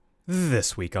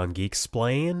This week on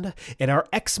Geeksplained, in our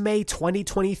X-May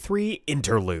 2023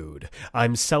 Interlude,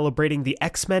 I'm celebrating the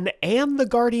X-Men and the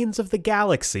Guardians of the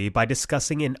Galaxy by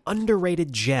discussing an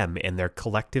underrated gem in their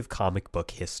collective comic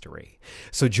book history.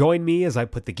 So join me as I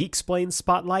put the Geeksplained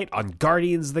spotlight on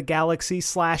Guardians of the Galaxy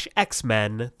 /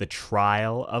 X-Men, The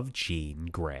Trial of Jean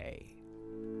Grey.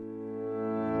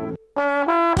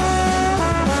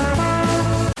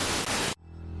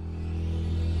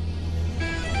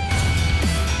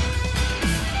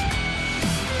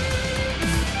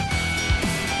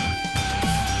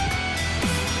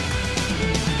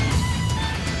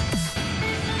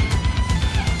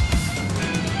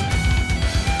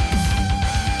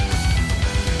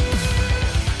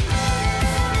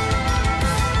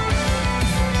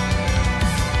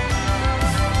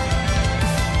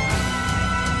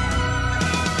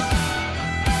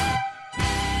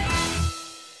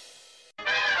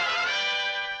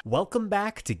 Welcome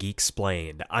back to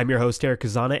Geeksplained. I'm your host, Eric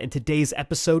Kazana, and today's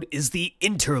episode is the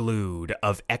Interlude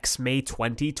of X-May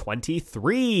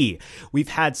 2023. We've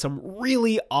had some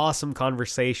really awesome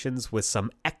conversations with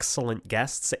some excellent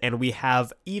guests, and we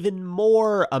have even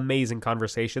more amazing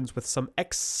conversations with some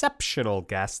exceptional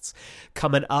guests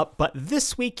coming up, but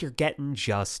this week you're getting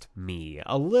just me.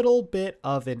 A little bit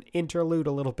of an interlude,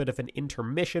 a little bit of an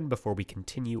intermission before we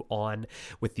continue on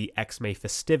with the X-May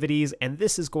festivities, and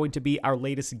this is going to be our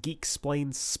latest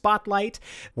Geeksplained Spotlight,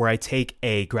 where I take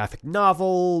a graphic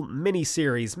novel,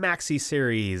 miniseries, maxi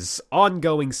series,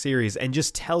 ongoing series, and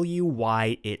just tell you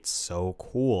why it's so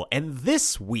cool. And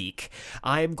this week,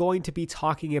 I'm going to be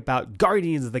talking about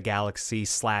Guardians of the Galaxy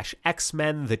 /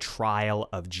 X-Men, The Trial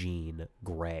of Jean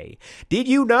Grey. Did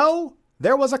you know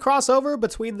there was a crossover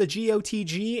between the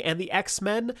GOTG and the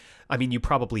X-Men? I mean, you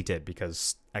probably did,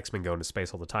 because X-Men go into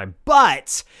space all the time.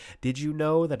 But did you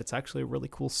know that it's actually a really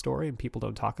cool story and people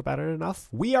don't talk about it enough?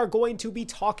 We are going to be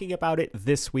talking about it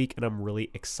this week, and I'm really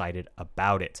excited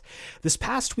about it. This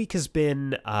past week has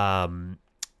been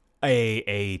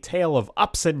a tale of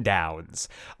ups and downs.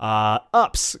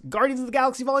 Ups, Guardians of the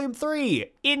Galaxy Volume 3,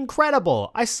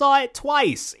 incredible. I saw it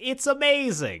twice. It's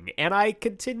amazing. And I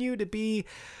continue to be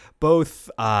both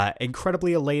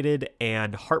incredibly elated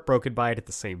and heartbroken by it at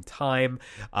the same time.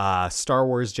 Star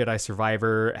Wars Jedi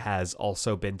Survivor has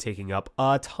also been taking up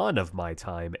a ton of my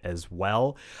time as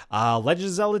well. Legend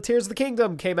of Zelda Tears of the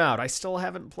Kingdom came out. I still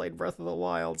haven't played Breath of the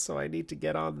Wild, so I need to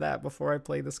get on that before I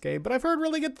play this game, but I've heard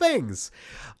really good things.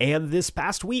 And this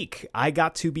past week, I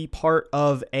got to be part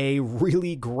of a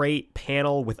really great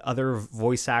panel with other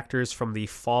voice actors from the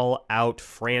Fallout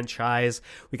franchise.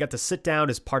 We got to sit down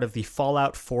as part of the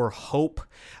Fallout 4 Hope,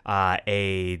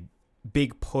 a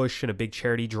big push and a big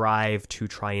charity drive to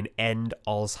try and end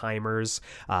Alzheimer's,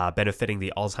 benefiting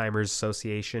the Alzheimer's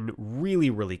Association. Really,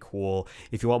 really cool.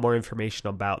 If you want more information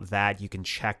about that, you can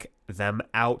check them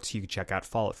out. You can check out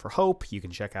Fallout for Hope. You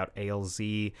can check out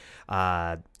ALZ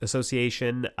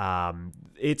Association.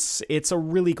 It's a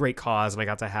really great cause, and I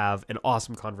got to have an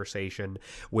awesome conversation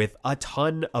with a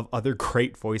ton of other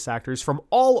great voice actors from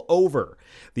all over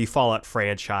the Fallout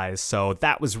franchise. So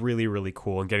that was really, really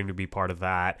cool, and getting to be part of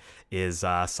that is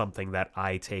something that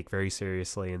I take very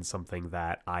seriously, and something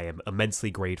that I am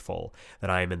immensely grateful that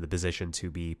I am in the position to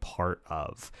be part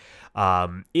of.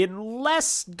 In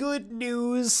less good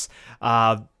news,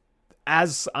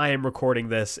 as I am recording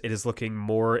this, it is looking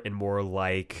more and more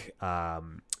like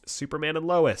Superman and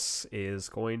Lois is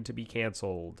going to be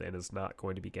canceled and is not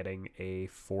going to be getting a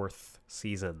 4th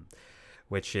season,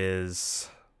 which is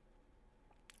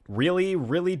really,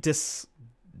 really just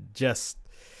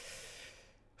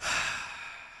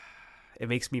it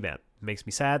makes me mad. It makes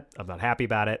me sad. I'm not happy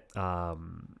about it.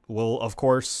 We'll, of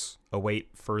course, await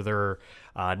further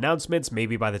announcements.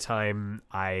 Maybe by the time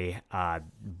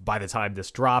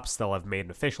this drops, they'll have made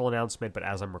an official announcement. But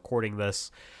as I'm recording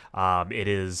this, it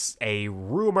is a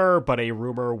rumor, but a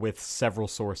rumor with several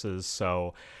sources.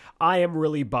 So I am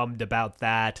really bummed about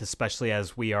that, especially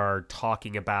as we are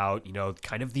talking about,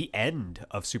 kind of the end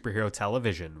of superhero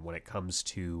television when it comes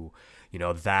to,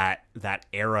 that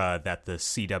era that the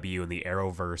CW and the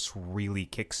Arrowverse really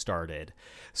kickstarted.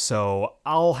 So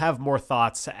I'll have more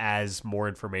thoughts as more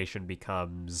information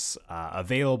becomes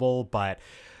available, but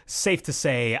safe to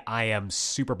say I am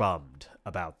super bummed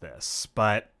about this.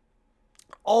 But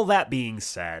all that being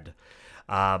said,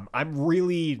 I'm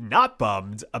really not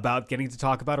bummed about getting to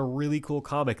talk about a really cool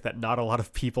comic that not a lot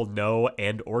of people know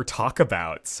and or talk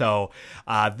about. So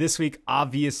this week,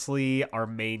 obviously, our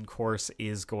main course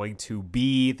is going to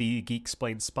be the Geek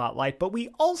Explained Spotlight, but we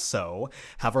also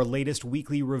have our latest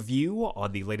weekly review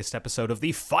on the latest episode of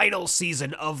the final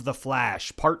season of The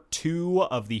Flash, part 2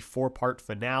 of the 4-part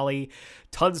finale.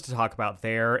 Tons to talk about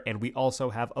there, and we also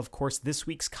have, of course, this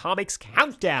week's Comics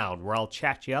Countdown, where I'll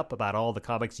chat you up about all the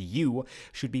comics you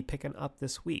should be picking up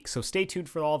this week. So stay tuned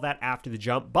for all that after the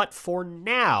jump, but for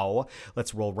now,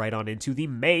 let's roll right on into the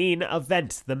main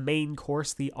event, the main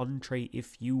course, the entree,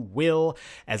 if you will,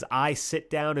 as I sit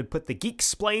down and put the Geek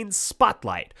Explained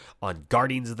Spotlight on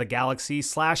Guardians of the Galaxy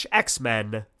 /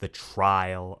 X-Men, The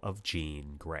Trial of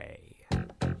Jean Grey.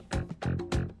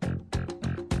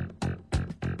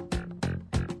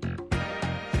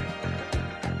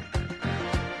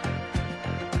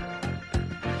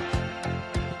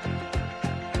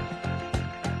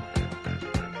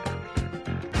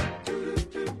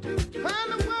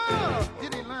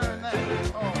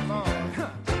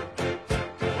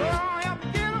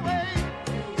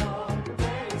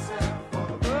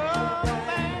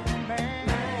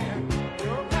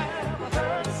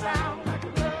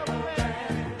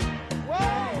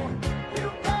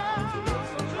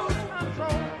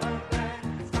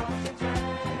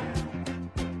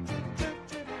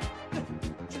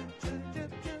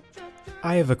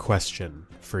 I have a question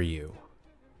for you.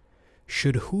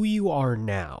 Should who you are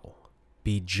now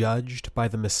be judged by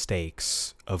the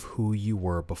mistakes of who you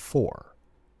were before?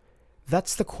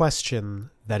 That's the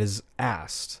question that is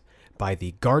asked by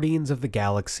the Guardians of the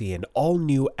Galaxy and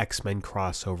all-new X-Men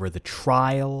crossover, The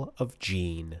Trial of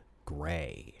Jean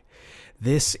Grey.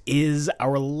 This is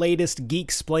our latest Geek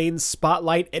Explained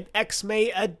Spotlight, an X-May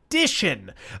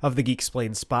edition of the Geek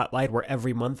Explained Spotlight, where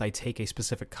every month I take a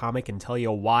specific comic and tell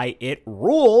you why it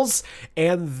rules.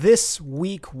 And this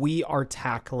week we are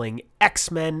tackling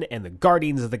X-Men and the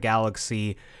Guardians of the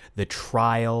Galaxy, The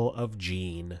Trial of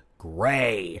Jean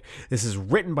Grey. This is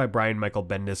written by Brian Michael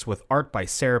Bendis with art by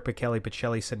Sarah Pichelli,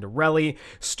 Cinderelli,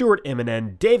 Stuart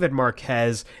Immonen, David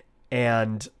Marquez,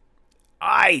 and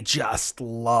I just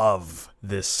love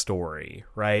this story,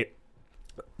 right?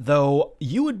 Though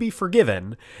you would be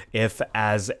forgiven if,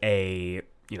 as a,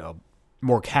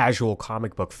 more casual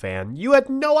comic book fan, you had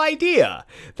no idea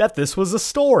that this was a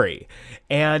story.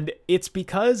 And it's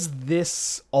because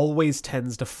this always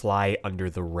tends to fly under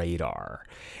the radar.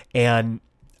 And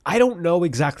I don't know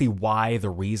exactly why the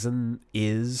reason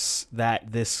is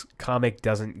that this comic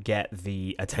doesn't get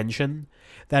the attention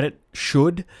that it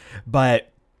should, but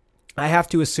I have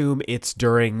to assume it's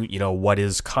during, what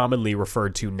is commonly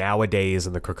referred to nowadays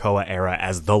in the Krakoa era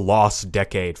as the lost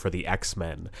decade for the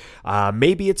X-Men.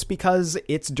 Maybe it's because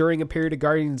it's during a period of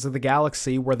Guardians of the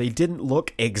Galaxy where they didn't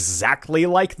look exactly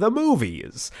like the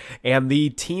movies, and the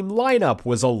team lineup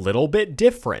was a little bit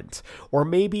different. Or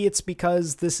maybe it's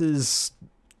because this is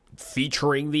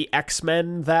featuring the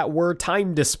X-Men that were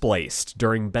time displaced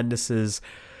during Bendis's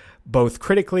both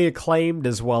critically acclaimed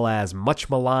as well as much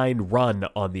maligned run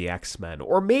on the X-Men.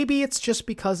 Or maybe it's just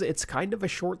because it's kind of a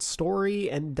short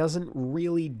story and doesn't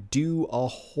really do a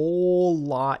whole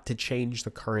lot to change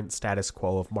the current status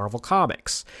quo of Marvel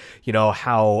Comics.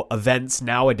 How events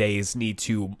nowadays need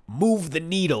to move the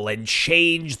needle and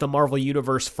change the Marvel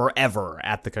Universe forever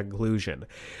at the conclusion.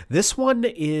 This one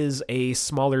is a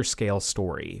smaller scale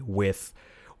story with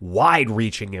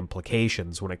wide-reaching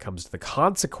implications when it comes to the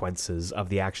consequences of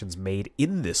the actions made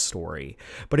in this story.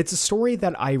 But it's a story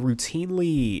that I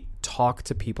routinely talk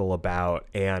to people about,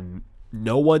 and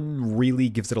no one really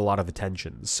gives it a lot of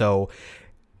attention. So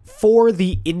for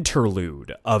the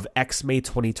interlude of X-May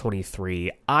 2023,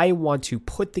 I want to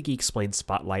put the Geek Explained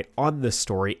Spotlight on this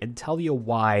story and tell you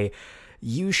why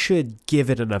you should give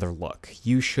it another look.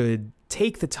 You should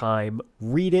take the time,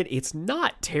 read it. It's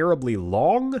not terribly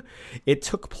long. It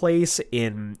took place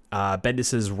in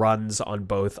Bendis's runs on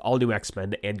both All New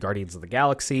X-Men and Guardians of the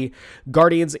Galaxy.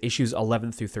 Guardians issues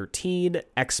 11 through 13,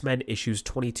 X-Men issues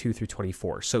 22 through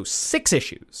 24. So 6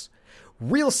 issues.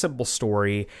 Real simple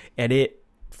story, and it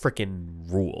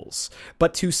freaking rules.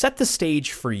 But to set the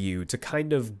stage for you, to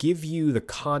kind of give you the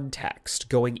context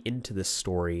going into this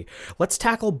story, let's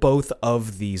tackle both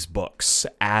of these books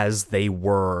as they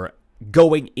were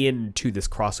going into this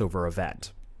crossover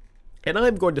event. And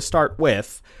I'm going to start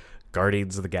with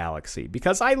Guardians of the Galaxy,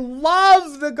 because I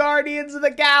love the Guardians of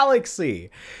the Galaxy.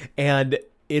 And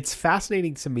it's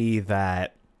fascinating to me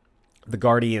that the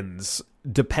Guardians,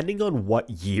 depending on what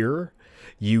year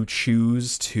you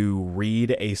choose to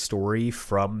read a story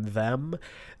from them,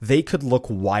 they could look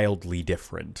wildly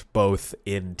different, both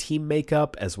in team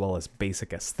makeup as well as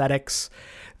basic aesthetics.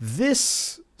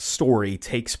 This story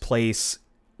takes place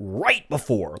right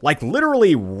before, like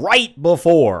literally right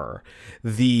before,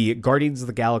 the Guardians of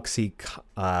the Galaxy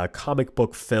comic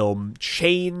book film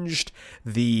changed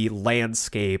the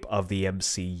landscape of the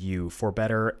MCU for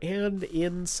better and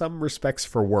in some respects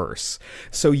for worse.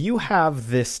 So you have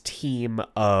this team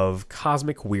of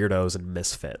cosmic weirdos and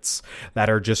misfits that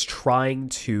are just trying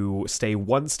to stay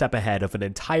one step ahead of an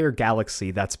entire galaxy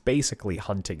that's basically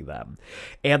hunting them.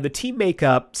 And the team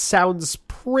makeup sounds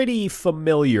pretty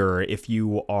familiar if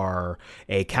you are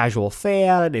a casual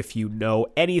fan, if you know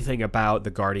anything about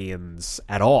the Guardians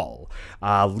at all.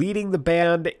 Leading the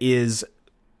band is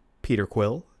Peter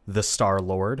Quill, the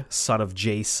Star-Lord, son of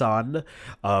Jason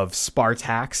of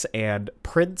Spartax, and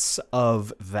prince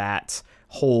of that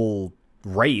whole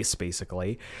race,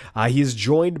 basically. He is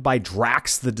joined by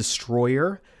Drax the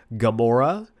Destroyer,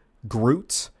 Gamora,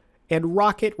 Groot, and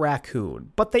Rocket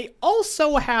Raccoon. But they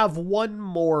also have one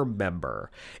more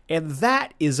member, and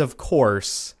that is, of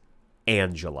course,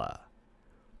 Angela.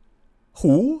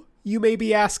 Who, you may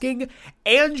be asking?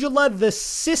 Angela, the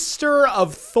sister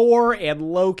of Thor and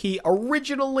Loki,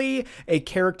 originally a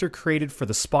character created for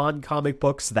the Spawn comic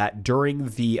books that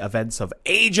during the events of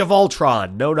Age of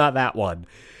Ultron, no, not that one,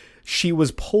 she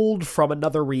was pulled from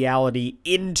another reality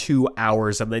into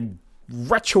ours and then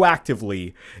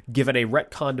retroactively given a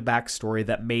retconned backstory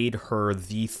that made her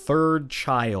the third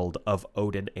child of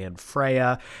Odin and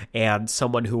Freya, and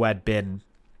someone who had been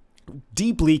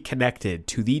deeply connected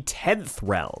to the 10th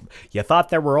realm. You thought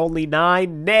there were only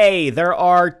 9? Nay, there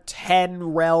are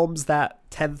 10 realms, that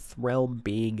 10th realm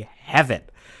being heaven.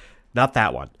 Not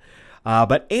that one.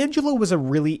 But Angela was a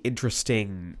really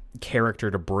interesting character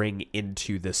to bring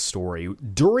into this story.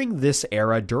 During this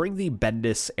era, during the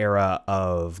Bendis era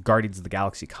of Guardians of the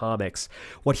Galaxy comics,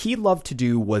 what he loved to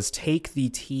do was take the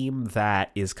team that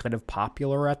is kind of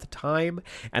popular at the time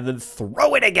and then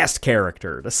throw in a guest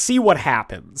character to see what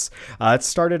happens. It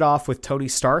started off with Tony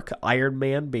Stark, Iron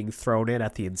Man, being thrown in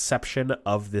at the inception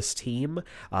of this team,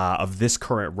 of this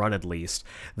current run at least.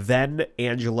 Then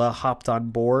Angela hopped on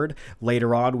board.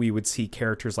 Later on, we would see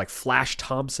characters like Flash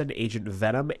Thompson, Agent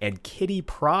Venom, and Kitty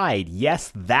Pryde,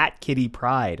 yes, that Kitty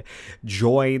Pryde,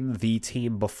 join the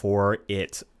team before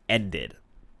it ended.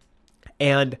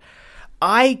 And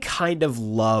I kind of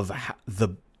love the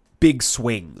big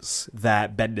swings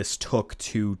that Bendis took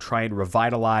to try and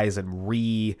revitalize and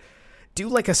do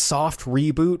like a soft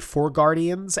reboot for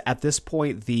Guardians. At this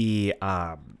point, the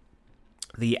Abnett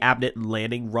and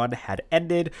Lanning run had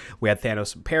ended. We had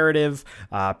Thanos Imperative.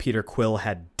 Peter Quill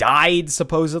had died,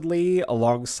 supposedly,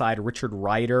 alongside Richard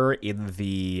Rider in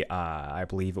the, I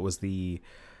believe it was the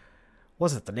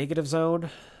Negative Zone?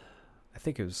 I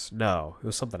think it was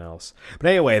something else. But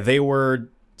anyway, they were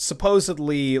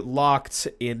supposedly locked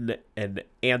in an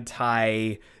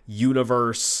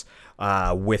anti-universe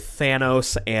with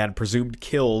Thanos and presumed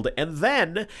killed, and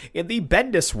then in the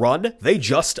Bendis run, they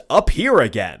just appear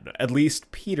again. At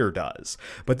least Peter does.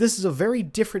 But this is a very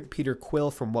different Peter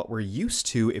Quill from what we're used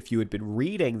to if you had been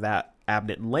reading that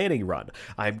Abnett and Lanning run.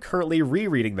 I'm currently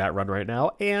rereading that run right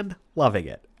now and loving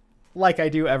it, like I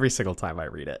do every single time I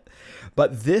read it.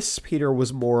 But this Peter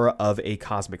was more of a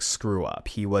cosmic screw-up.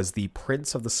 He was the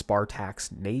prince of the Spartax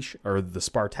nation, or the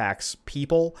Spartax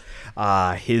people.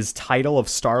 His title of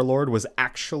Star-Lord was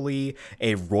actually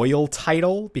a royal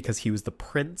title because he was the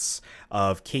prince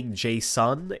of King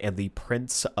Jason, and the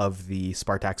prince of the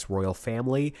Spartax royal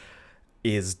family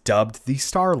is dubbed the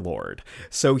Star-Lord.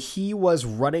 So he was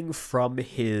running from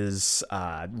his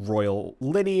royal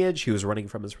lineage, he was running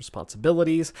from his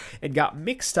responsibilities, and got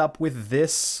mixed up with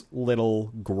this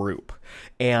little group.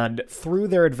 And through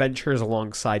their adventures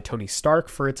alongside Tony Stark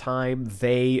for a time,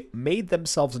 they made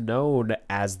themselves known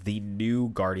as the new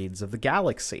Guardians of the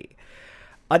Galaxy.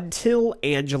 Until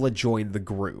Angela joined the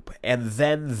group, and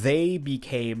then they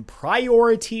became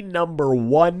priority number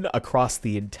 1 across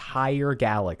the entire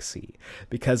galaxy,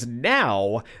 because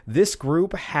now this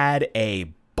group had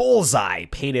a bullseye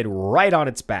painted right on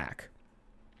its back.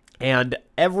 And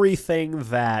everything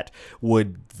that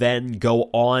would then go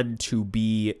on to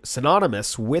be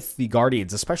synonymous with the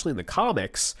Guardians, especially in the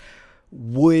comics,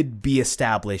 would be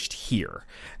established here.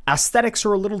 Aesthetics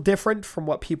are a little different from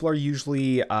what people are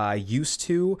usually used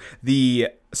to. The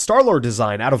Star-Lord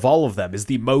design out of all of them is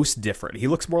the most different. He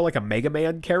looks more like a Mega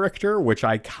Man character, which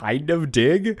I kind of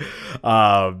dig.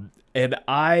 And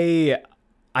I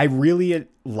I really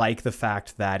like the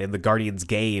fact that in the Guardians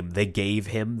game, they gave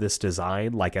him this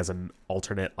design like as an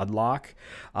alternate unlock,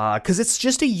 because it's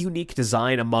just a unique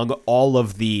design among all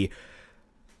of the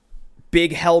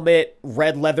big helmet,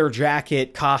 red leather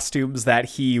jacket costumes that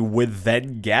he would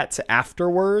then get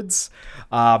afterwards.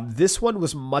 This one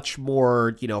was much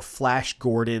more, Flash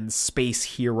Gordon, space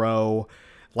hero.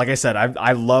 Like I said,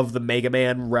 I love the Mega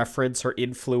Man reference or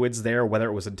influence there, whether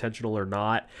it was intentional or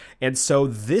not. And so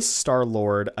this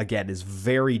Star-Lord, again, is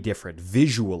very different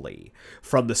visually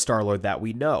from the Star-Lord that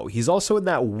we know. He's also in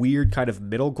that weird kind of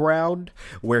middle ground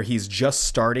where he's just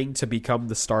starting to become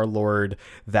the Star-Lord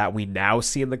that we now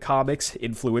see in the comics,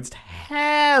 influenced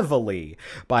heavily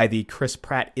by the Chris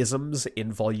Pratt isms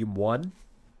in Volume 1.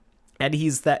 And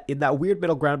he's in that weird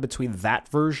middle ground between that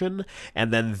version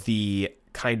and then the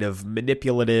kind of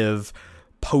manipulative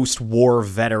post-war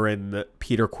veteran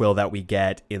Peter Quill that we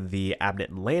get in the Abnett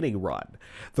and Lanning run.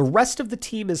 The rest of the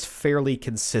team is fairly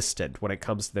consistent when it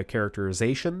comes to their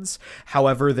characterizations.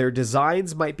 However, their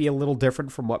designs might be a little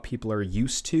different from what people are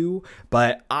used to,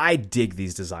 but I dig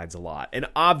these designs a lot. And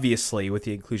obviously, with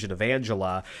the inclusion of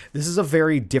Angela, this is a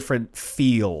very different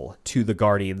feel to the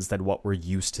Guardians than what we're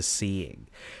used to seeing.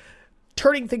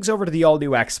 Turning things over to the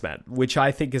all-new X-Men, which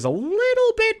I think is a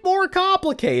little bit more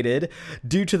complicated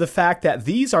due to the fact that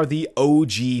these are the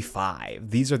OG 5.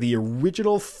 These are the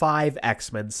original 5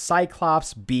 X-Men: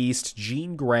 Cyclops, Beast,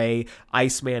 Jean Grey,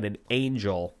 Iceman, and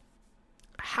Angel.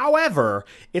 However,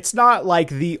 it's not like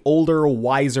the older,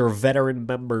 wiser veteran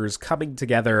members coming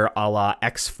together a la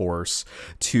X-Force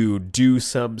to do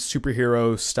some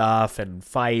superhero stuff and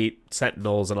fight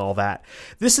Sentinels and all that.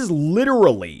 This is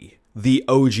literally the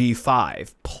OG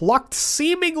 5, plucked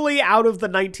seemingly out of the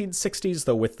 1960s,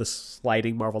 though with the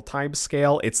sliding Marvel time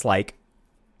scale, it's like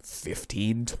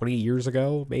 15, 20 years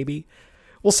ago, maybe.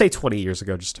 We'll say 20 years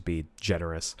ago just to be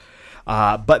generous.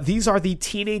 But these are the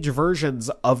teenage versions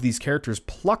of these characters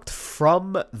plucked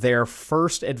from their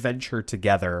first adventure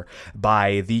together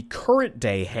by the current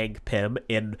day Hank Pym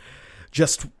in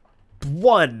just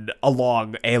one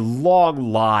along a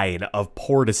long line of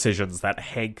poor decisions that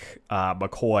Hank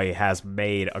McCoy has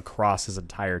made across his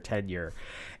entire tenure.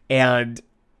 And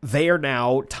they are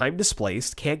now time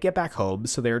displaced, can't get back home,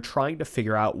 so they're trying to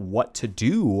figure out what to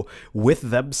do with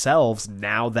themselves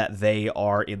now that they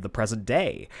are in the present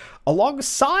day.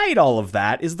 Alongside all of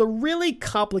that is the really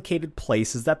complicated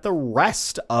places that the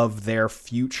rest of their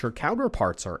future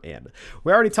counterparts are in.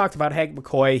 We already talked about Hank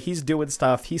McCoy. He's doing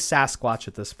stuff. He's Sasquatch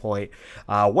at this point.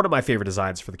 One of my favorite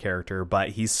designs for the character, but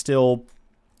he's still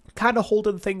kind of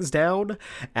holding things down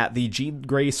at the Jean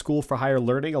Grey School for Higher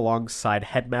Learning alongside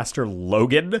Headmaster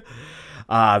Logan.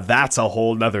 That's a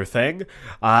whole nother thing.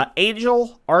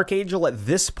 Archangel at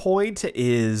this point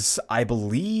is, I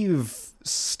believe,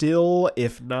 still,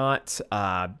 if not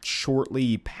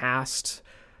shortly past,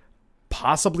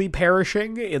 possibly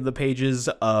perishing in the pages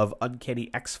of Uncanny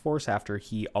X-Force after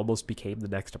he almost became the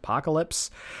next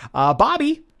Apocalypse.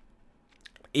 Bobby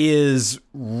is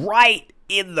right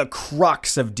in the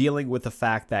crux of dealing with the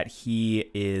fact that he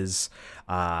is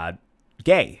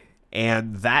gay.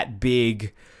 And that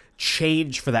big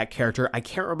change for that character, I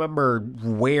can't remember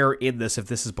where in this, if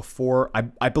this is before,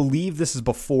 I believe this is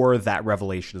before that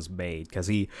revelation is made, because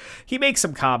he makes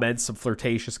some comments, some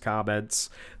flirtatious comments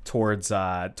towards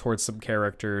some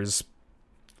characters.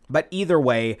 But either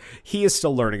way, he is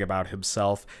still learning about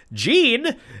himself.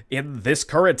 Jean, in this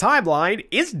current timeline,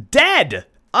 is dead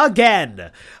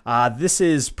again. This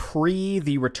is pre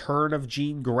the return of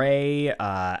Jean Grey,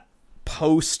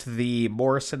 post the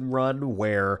Morrison run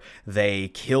where they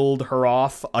killed her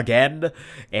off again,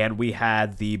 and we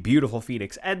had the beautiful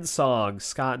Phoenix End song.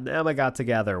 Scott and Emma got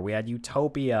together. We had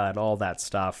Utopia and all that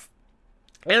stuff.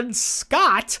 And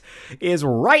Scott is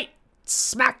right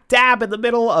smack dab in the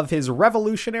middle of his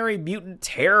revolutionary mutant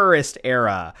terrorist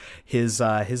era, his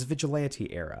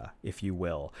vigilante era, if you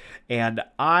will. And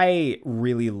I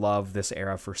really love this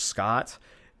era for Scott.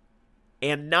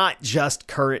 And not just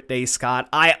current day Scott.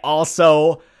 I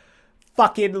also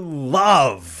fucking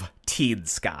love Teen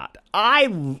Scott.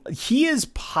 He is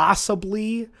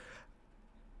possibly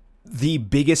the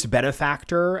biggest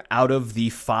benefactor out of the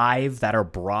 5 that are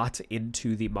brought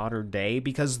into the modern day,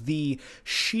 because the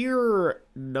sheer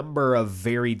number of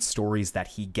varied stories that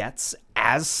he gets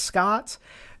as Scott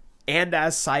and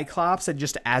as Cyclops and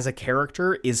just as a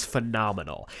character is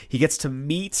phenomenal. He gets to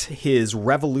meet his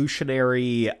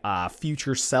revolutionary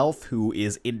future self, who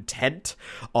is intent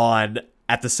on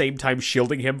at the same time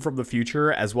shielding him from the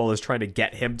future, as well as trying to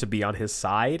get him to be on his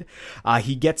side.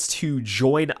 He gets to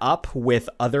join up with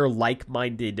other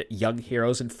like-minded young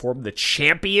heroes and form the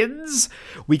Champions.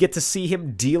 We get to see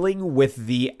him dealing with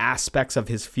the aspects of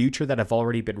his future that have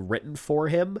already been written for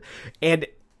him. And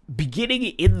beginning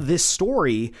in this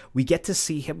story, we get to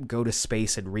see him go to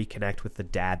space and reconnect with the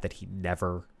dad that he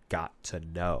never got to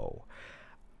know.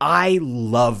 I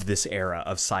love this era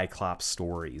of Cyclops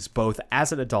stories, both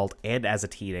as an adult and as a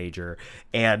teenager,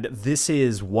 and this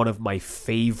is one of my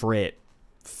favorite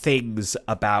things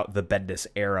about the Bendis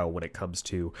era when it comes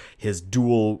to his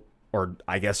dual, or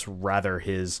I guess rather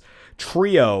his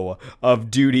trio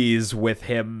of duties with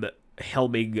him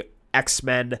helming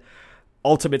X-Men,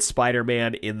 Ultimate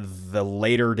Spider-Man in the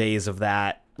later days of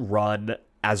that run,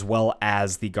 as well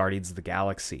as the Guardians of the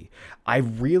Galaxy. I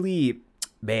really...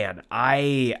 Man,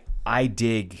 I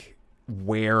dig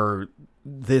where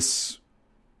this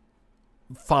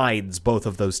finds both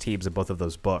of those teams and both of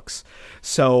those books.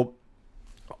 So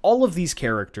all of these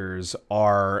characters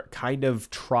are kind of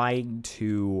trying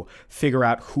to figure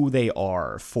out who they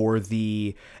are. For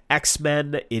the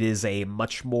X-Men, it is a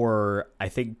much more, I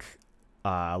think,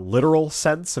 literal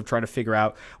sense of trying to figure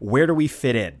out where do we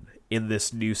fit in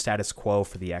this new status quo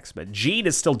for the X-Men. Jean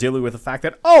is still dealing with the fact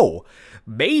that, oh,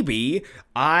 maybe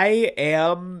I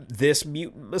am this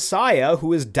mutant messiah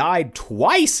who has died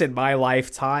twice in my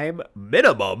lifetime,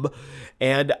 minimum,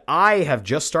 and I have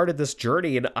just started this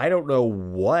journey and I don't know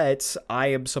what I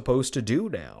am supposed to do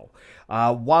now.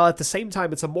 While at the same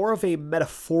time, it's a more of a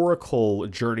metaphorical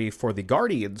journey for the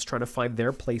Guardians, trying to find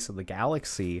their place in the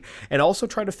galaxy, and also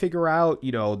trying to figure out,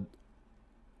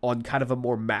 on kind of a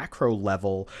more macro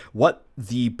level, what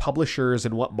the publishers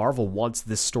and what Marvel wants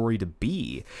this story to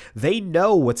be. They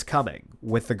know what's coming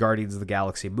with the Guardians of the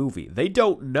Galaxy movie. They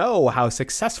don't know how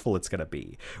successful it's going to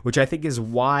be, which I think is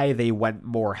why they went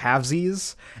more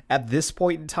halvesies. At this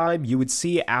point in time, you would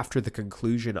see after the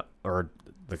conclusion,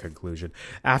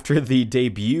 after the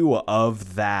debut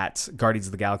of that Guardians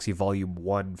of the Galaxy Volume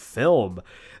 1 film,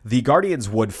 the Guardians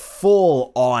would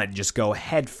full on just go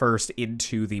headfirst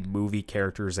into the movie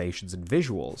characterizations and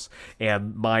visuals.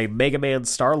 And my Mega Man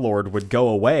Star-Lord would go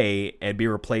away and be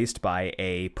replaced by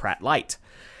a Pratt Light.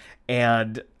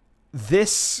 And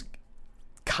this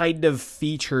kind of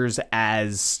features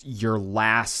as your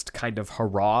last kind of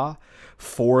hurrah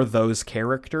for those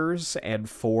characters and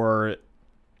for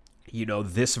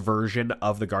this version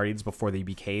of the Guardians before they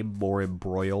became more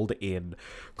embroiled in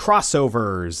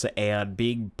crossovers and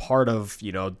being part of,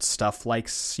 stuff like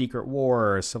Secret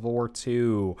War, Civil War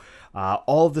II,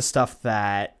 all of the stuff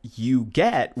that you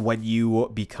get when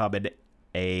you become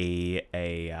an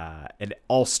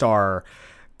all-star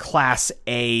Class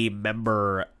A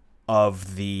member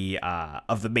of the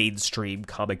mainstream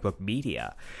comic book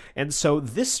media. And so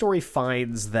this story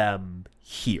finds them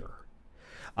here.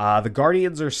 The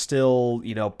Guardians are still,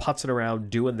 putzing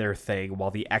around doing their thing, while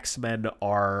the X-Men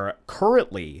are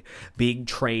currently being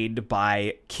trained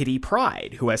by Kitty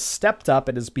Pryde, who has stepped up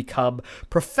and has become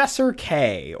Professor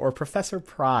K, or Professor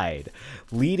Pride,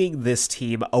 leading this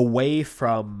team away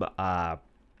from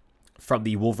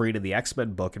the Wolverine and the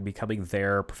X-Men book and becoming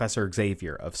their Professor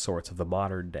Xavier of sorts of the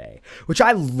modern day, which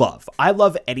I love. I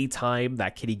love any time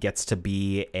that Kitty gets to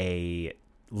be a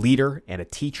leader and a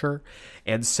teacher,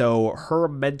 and so her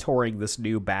mentoring this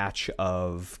new batch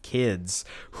of kids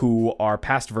who are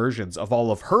past versions of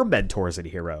all of her mentors and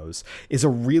heroes is a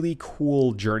really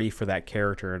cool journey for that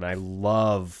character, and I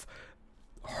love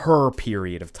her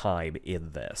period of time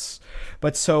in this.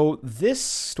 But so this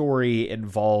story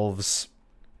involves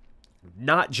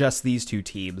not just these two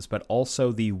teams, but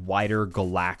also the wider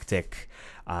galactic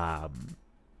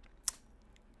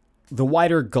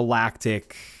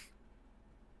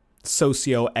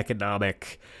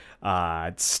socioeconomic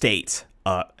state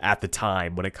at the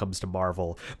time when it comes to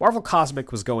Marvel. Marvel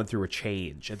Cosmic was going through a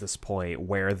change at this point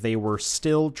where they were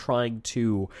still trying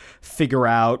to figure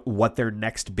out what their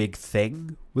next big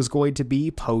thing was going to be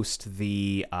post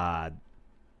the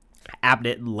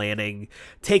Abnett and Lanning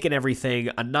taking everything,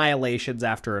 annihilations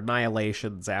after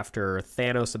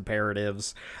Thanos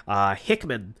imperatives.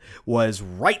 Hickman was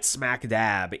right smack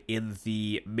dab in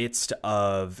the midst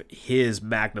of his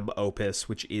magnum opus,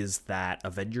 which is that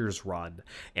Avengers run,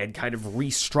 and kind of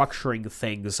restructuring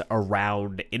things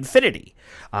around Infinity.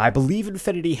 I believe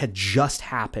Infinity had just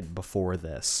happened before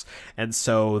this, and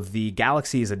so the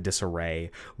galaxy is in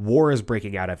disarray, war is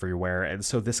breaking out everywhere, and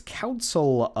so this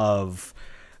council of...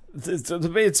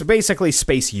 It's basically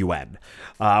Space UN.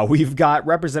 We've got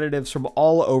representatives from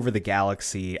all over the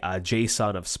galaxy.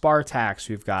 Jason of Spartax.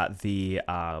 We've got the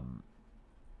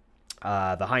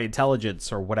High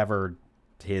Intelligence, or whatever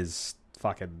his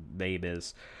fucking name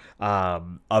is,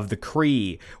 of the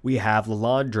Kree. We have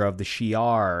Lalandra of the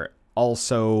Shi'ar,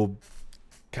 also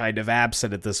kind of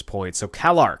absent at this point. So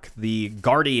Kellark, the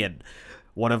Guardian,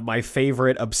 one of my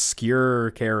favorite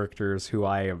obscure characters who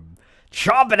I am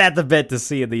chomping at the bit to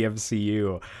see in the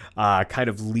MCU, kind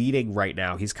of leading right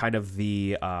now. He's kind of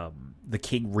the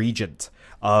King Regent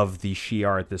of the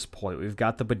Shi'ar at this point. We've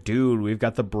got the Badoon, we've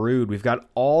got the Brood, we've got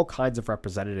all kinds of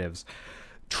representatives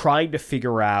trying to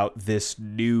figure out this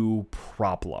new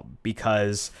problem,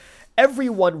 because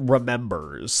everyone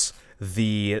remembers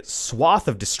the swath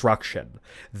of destruction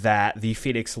that the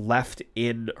Phoenix left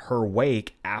in her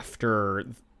wake after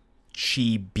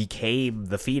she became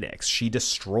the Phoenix. She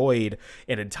destroyed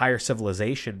an entire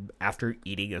civilization after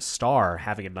eating a star,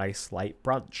 having a nice light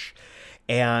brunch.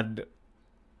 And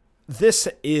this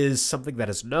is something that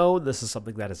is known. This is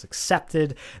something that is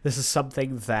accepted. This is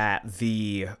something that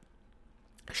the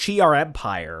Shi'ar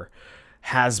Empire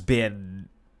has been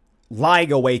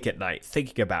lying awake at night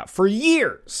thinking about for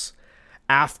years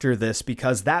after this,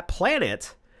 because that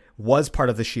planet was part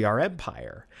of the Shi'ar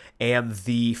Empire, and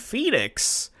the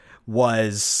Phoenix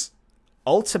was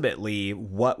ultimately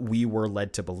what we were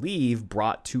led to believe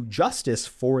brought to justice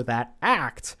for that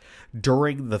act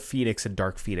during the Phoenix and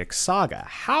Dark Phoenix saga.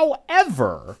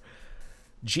 However,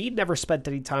 Jean never spent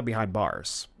any time behind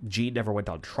bars. Jean never went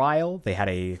on trial. They had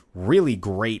a really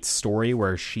great story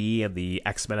where she and the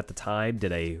X-Men at the time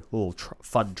did a little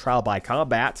fun trial by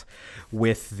combat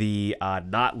with the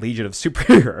not Legion of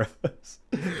Superheroes,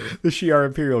 the Shi'ar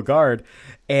Imperial Guard.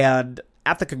 And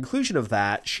at the conclusion of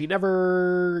that, she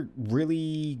never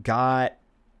really got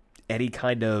any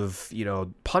kind of,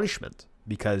 punishment,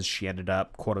 because she ended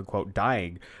up, quote unquote,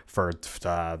 dying for,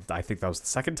 I think that was the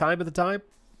second time at the time.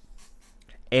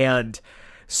 And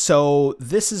so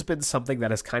this has been something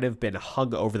that has kind of been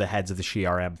hung over the heads of the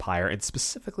Shi'ar Empire, and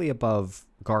specifically above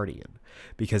Guardian,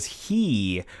 because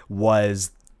he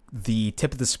was the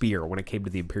tip of the spear when it came to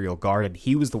the Imperial Guard, and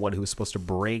he was the one who was supposed to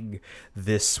bring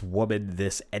this woman,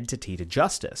 this entity, to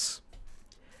justice.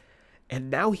 And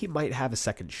now he might have a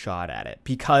second shot at it,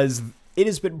 because it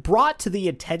has been brought to the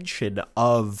attention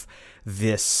of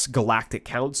this Galactic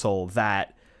Council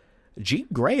that Jean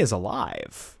Grey is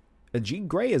alive. And Jean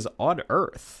Grey is on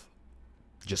Earth,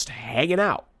 just hanging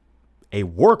out, a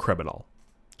war criminal,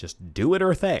 just doing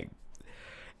her thing.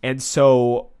 And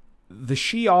so the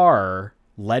Shi'ar,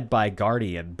 led by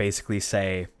Guardian, basically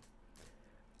say,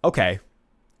 okay,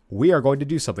 we are going to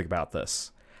do something about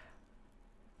this.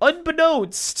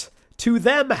 Unbeknownst to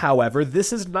them, however,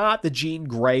 this is not the Jean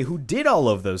Grey who did all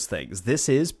of those things. This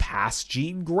is past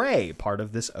Jean Grey, part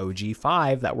of this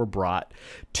OG5 that were brought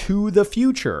to the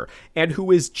future, and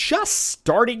who is just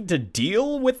starting to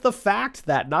deal with the fact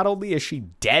that not only is she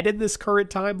dead in this current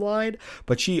timeline,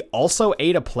 but she also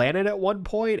ate a planet at one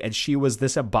point, and she was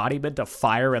this embodiment of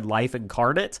fire and life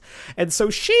incarnate. And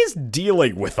so she's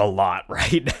dealing with a lot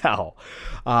right now.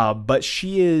 But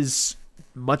she is,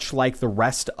 much like the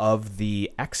rest of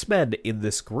the X-Men in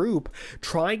this group,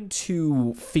 trying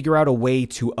to figure out a way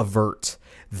to avert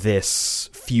this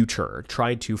future,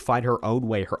 trying to find her own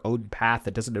way, her own path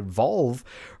that doesn't involve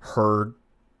her,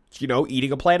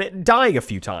 eating a planet and dying a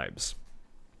few times.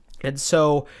 And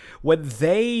so when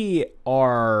they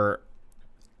are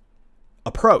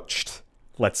approached,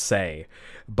 let's say,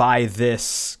 by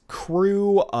this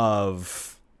crew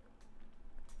of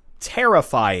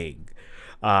terrifying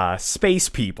space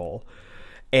people,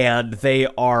 and they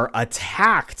are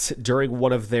attacked during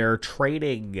one of their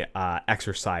training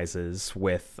exercises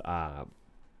with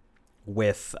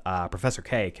Professor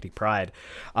K, Kitty Pryde,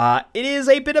 it is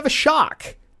a bit of a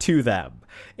shock to them.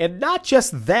 And not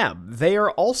just them, they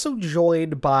are also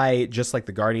joined by, just like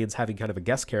the Guardians having kind of a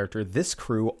guest character, this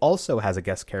crew also has a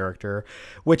guest character,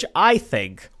 which I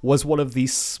think was one of the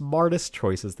smartest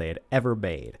choices they had ever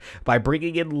made, by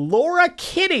bringing in Laura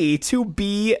Kinney to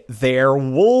be their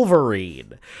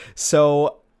Wolverine.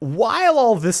 So while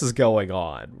all this is going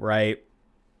on, right,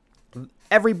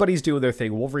 everybody's doing their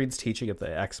thing. Wolverine's teaching at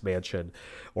the X Mansion,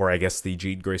 or I guess the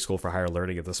Jean Grey School for Higher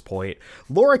Learning at this point.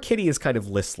 Laura Kinney is kind of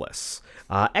listless.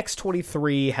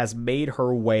 X-23 has made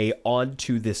her way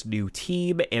onto this new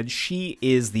team, and she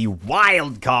is the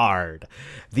wild card,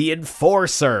 the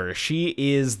enforcer. She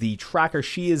is the tracker.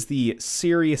 She is the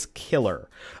serious killer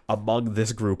among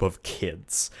this group of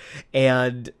kids.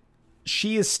 And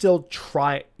she is still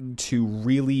trying to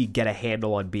really get a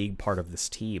handle on being part of this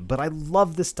team. But I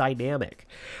love this dynamic.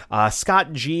 Scott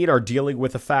and Jean are dealing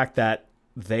with the fact that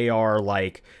they are,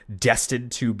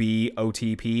 destined to be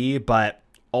OTP, but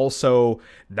also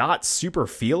not super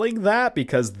feeling that,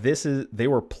 because they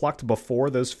were plucked before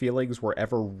those feelings were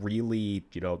ever really,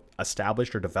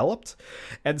 established or developed.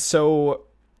 And so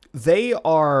they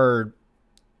are,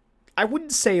 I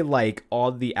wouldn't say like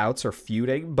on the outs or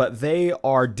feuding, but they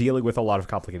are dealing with a lot of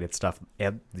complicated stuff.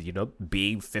 And,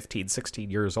 being 15, 16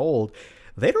 years old,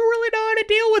 they don't really know how to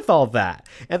deal with all that.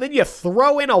 And then you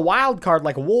throw in a wild card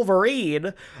like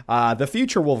Wolverine, the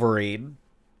future Wolverine,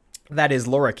 that is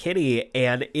Laura Kinney,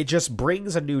 and it just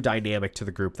brings a new dynamic to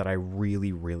the group that I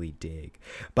really, really dig.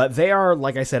 But they are,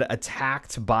 like I said,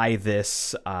 attacked by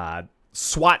this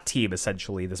SWAT team,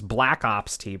 essentially, this Black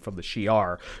Ops team from the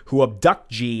Shi'ar, who abduct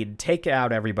Jean, take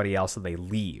out everybody else, and they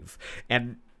leave.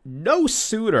 And no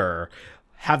sooner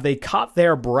have they caught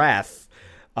their breath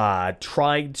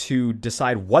trying to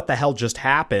decide what the hell just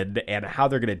happened and how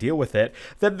they're going to deal with it,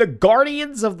 then the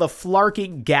Guardians of the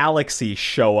Flarking Galaxy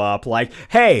show up like,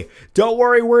 hey, don't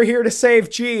worry, we're here to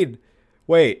save Jean.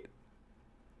 Wait.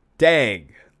 Dang.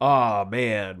 Oh,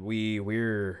 man.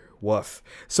 We're woof.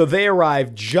 So they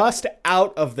arrive just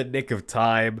out of the nick of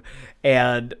time,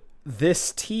 and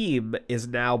this team is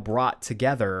now brought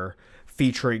together,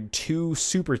 featuring two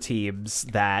super teams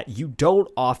that you don't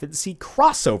often see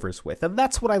crossovers with. And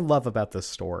that's what I love about this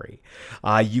story.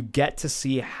 You get to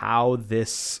see how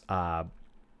this band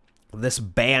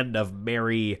of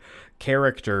merry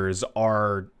characters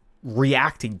are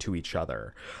reacting to each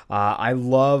other. I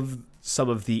love some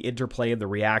of the interplay and the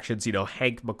reactions.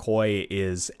 Hank McCoy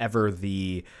is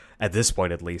at this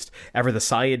point at least, ever the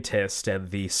scientist and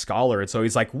the scholar. And so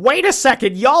he's like, wait a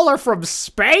second, y'all are from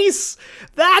space?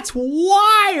 That's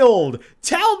wild!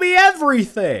 Tell me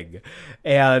everything!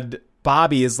 And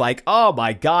Bobby is like, oh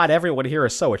my god, everyone here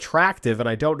is so attractive, and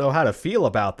I don't know how to feel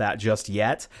about that just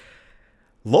yet.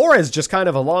 Laura's just kind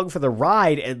of along for the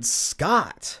ride, and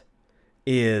Scott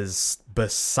is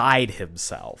beside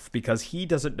himself because he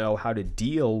doesn't know how to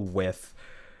deal with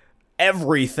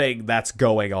everything that's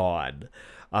going on.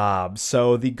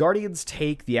 So the Guardians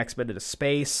take the X-Men into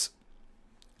space.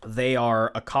 They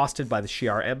are accosted by the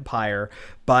Shi'ar Empire,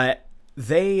 but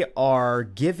they are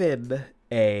given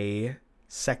a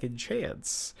second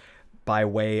chance by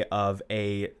way of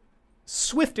a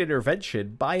swift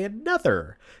intervention by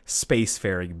another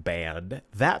spacefaring band,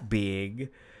 that being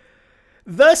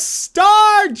the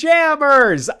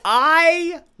Starjammers.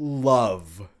 I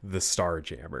love the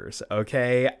Starjammers,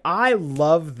 okay? I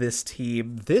love this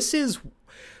team. This is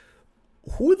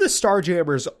who the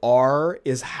Starjammers are,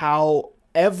 is how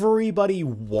everybody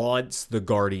wants the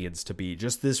Guardians to be.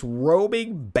 Just this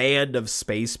roaming band of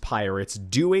space pirates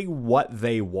doing what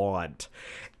they want.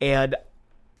 And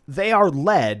they are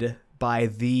led by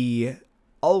the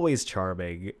always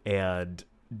charming and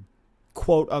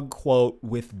quote-unquote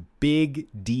with big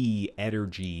D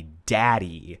energy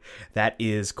daddy that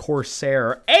is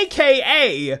Corsair,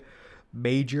 a.k.a.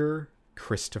 Major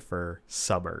Christopher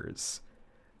Summers.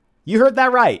 You heard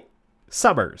that right.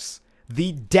 Summers.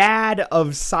 The dad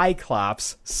of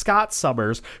Cyclops, Scott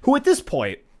Summers, who at this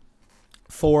point,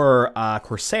 for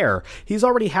Corsair, he's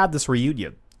already had this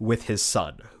reunion with his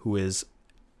son, who is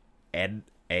an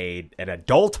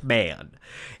adult man,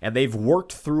 and they've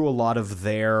worked through a lot of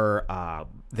their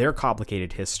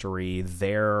complicated history.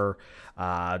 There's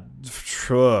a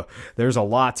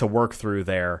lot to work through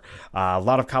there, a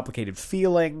lot of complicated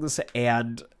feelings,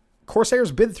 and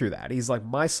Corsair's been through that. He's like,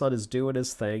 my son is doing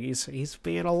his thing. He's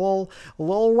being a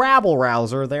little rabble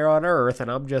rouser there on Earth,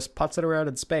 and I'm just putzing around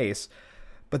in space.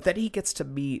 But then he gets to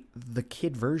meet the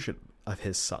kid version of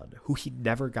his son, who he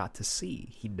never got to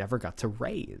see. He never got to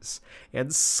raise.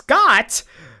 And Scott,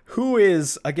 who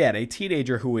is, again, a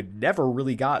teenager who had never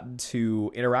really gotten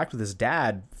to interact with his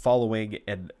dad following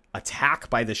an attack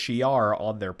by the Shi'ar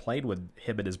on their plane when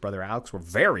him and his brother Alex were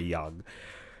very young,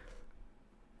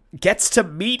 gets to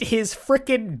meet his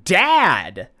frickin'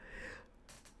 dad.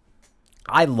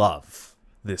 I love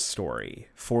this story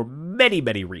for many,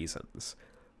 many reasons.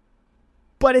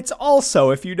 But it's also,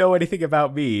 if you know anything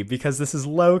about me, because this is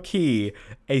low-key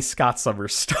a Scott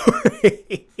Summers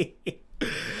story.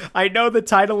 I know the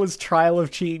title is Trial of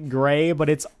Jean Grey, but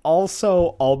it's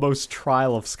also almost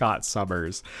Trial of Scott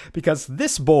Summers. Because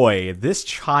this boy, this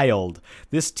child,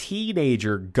 this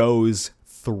teenager goes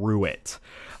through it.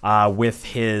 With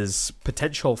his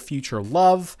potential future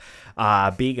love,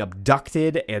 being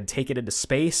abducted and taken into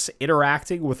space,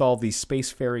 interacting with all these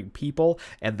spacefaring people,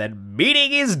 and then meeting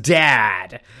his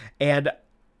dad. And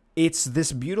it's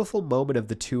this beautiful moment of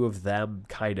the two of them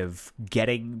kind of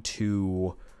getting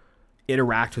to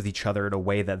interact with each other in a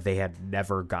way that they had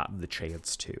never gotten the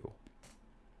chance to.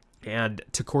 And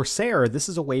to Corsair, this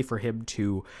is a way for him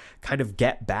to kind of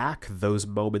get back those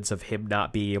moments of him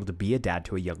not being able to be a dad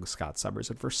to a young Scott Summers.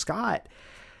 And for Scott,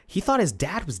 he thought his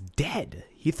dad was dead.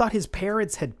 He thought his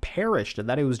parents had perished and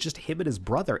that it was just him and his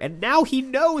brother. And now he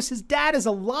knows his dad is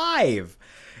alive.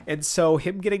 And so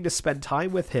him getting to spend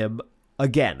time with him,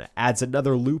 again, adds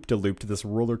another loop-de-loop to this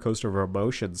roller coaster of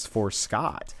emotions for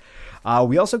Scott.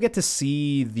 We also get to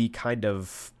see the kind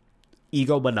of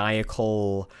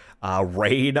egomaniacal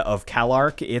reign of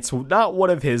Kalark. It's not one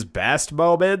of his best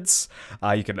moments.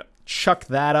 You can chuck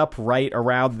that up right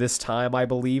around this time, I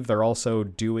believe. They're also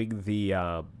doing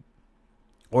the...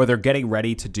 or they're getting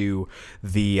ready to do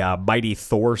the Mighty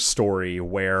Thor story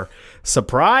where,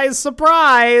 surprise,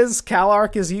 surprise,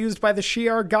 Kalark is used by the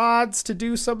Shi'ar gods to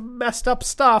do some messed up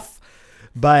stuff.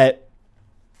 But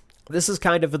this is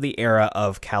kind of in the era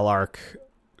of Kalark.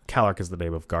 Kalark is the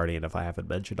name of Guardian, if I haven't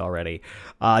mentioned already.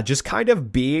 Just kind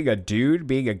of being a dude,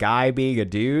 being a guy, being a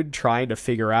dude, trying to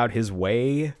figure out his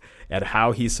way and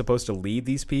how he's supposed to lead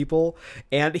these people.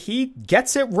 And he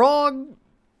gets it wrong,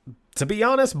 to be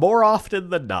honest, more often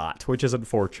than not, which is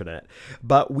unfortunate.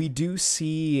 But we do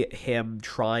see him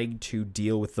trying to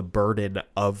deal with the burden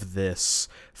of this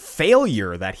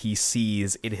failure that he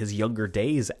sees in his younger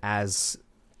days as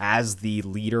the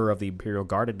leader of the Imperial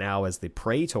Guard and now as the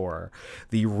Praetor,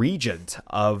 the regent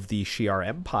of the Shi'ar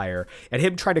Empire, and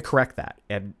him trying to correct that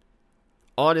and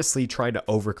honestly trying to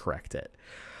overcorrect it.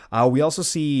 We also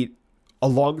see,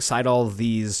 alongside all of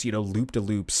these,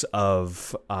 loop-de-loops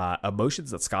of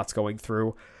emotions that Scott's going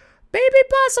through, maybe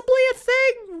possibly a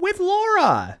thing with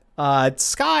Laura.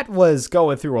 Scott was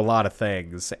going through a lot of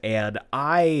things, and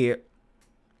I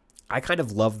kind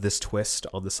of love this twist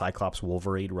on the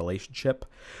Cyclops-Wolverine relationship,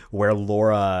 where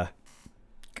Laura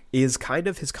is kind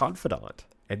of his confidant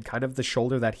and kind of the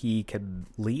shoulder that he can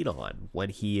lean on when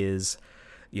he is,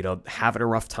 having a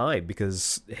rough time,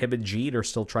 because him and Jean are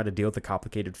still trying to deal with the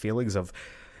complicated feelings of,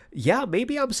 yeah,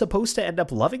 maybe I'm supposed to end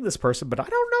up loving this person, but I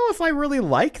don't know if I really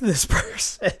like this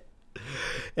person.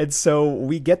 And so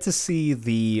we get to see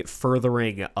the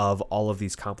furthering of all of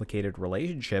these complicated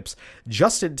relationships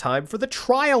just in time for the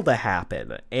trial to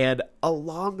happen. And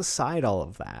alongside all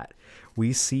of that,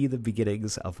 we see the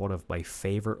beginnings of one of my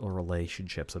favorite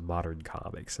relationships in modern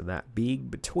comics, and that being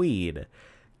between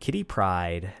Kitty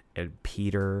Pryde and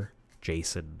Peter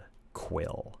Jason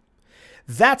Quill.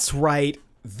 That's right.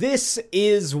 This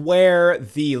is where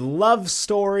the love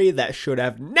story that should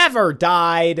have never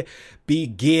died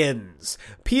begins.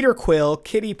 Peter Quill,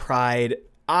 Kitty Pryde.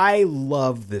 I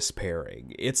love this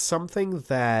pairing. It's something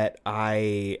that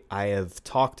I have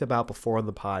talked about before on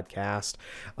the podcast.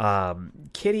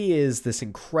 Kitty is this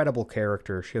incredible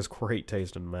character. She has great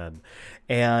taste in men.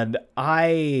 And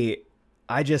I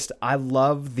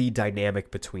love the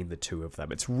dynamic between the two of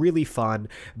them. It's really fun.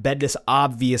 Bendis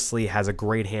obviously has a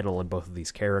great handle on both of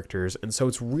these characters, and so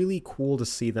it's really cool to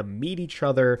see them meet each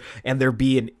other and there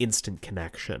be an instant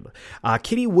connection.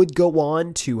 Kitty would go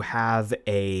on to have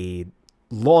a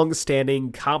long-standing,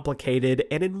 complicated,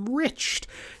 and enriched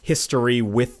history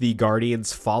with the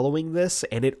Guardians following this,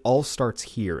 and it all starts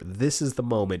here. This is the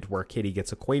moment where Kitty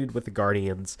gets acquainted with the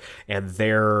Guardians, and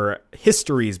their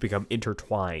histories become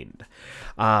intertwined.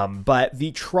 But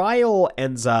the trial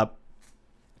ends up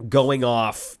going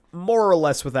off more or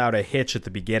less without a hitch at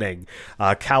the beginning.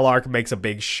 Kalark makes a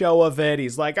big show of it.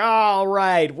 He's like, all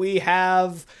right, we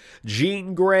have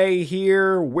Jean Grey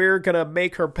here. We're going to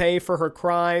make her pay for her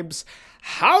crimes.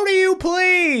 How do you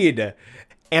plead?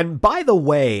 And by the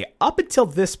way, up until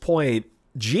this point,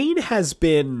 Jean has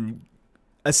been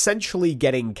essentially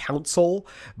getting counsel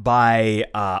by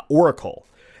Oracle,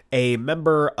 a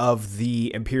member of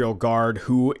the Imperial Guard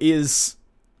who is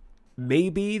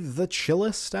maybe the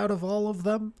chillest out of all of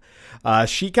them.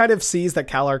 She kind of sees that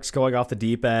Kalark's going off the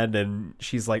deep end, and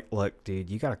she's like, look, dude,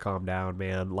 you gotta calm down,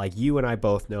 man. Like, you and I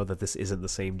both know that this isn't the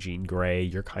same Jean Grey.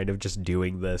 You're kind of just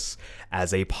doing this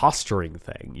as a posturing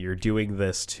thing. You're doing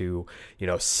this to,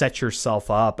 set yourself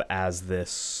up as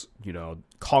this,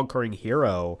 conquering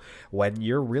hero when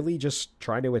you're really just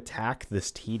trying to attack this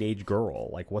teenage girl.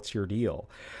 Like, what's your deal?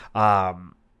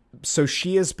 So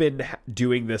she has been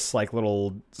doing this like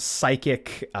little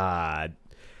psychic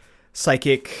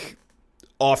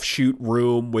offshoot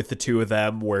room with the two of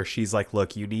them where she's like,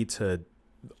 look,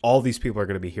 all these people are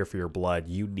going to be here for your blood.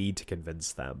 You need to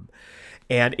convince them.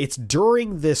 And it's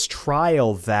during this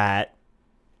trial that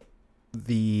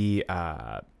the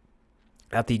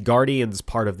Guardians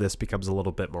part of this becomes a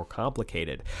little bit more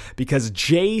complicated, because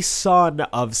Jason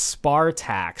of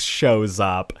Spartax shows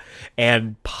up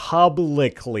and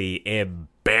publicly embarrasses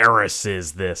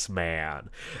embarrasses this man.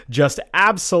 Just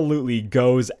absolutely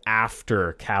goes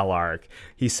after Calark.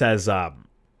 He says, let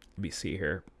me see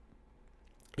here.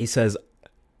 He says,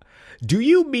 "Do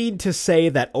you mean to say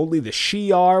that only the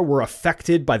Shi'ar were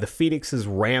affected by the Phoenix's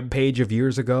rampage of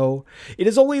years ago? It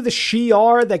is only the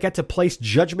Shi'ar that get to place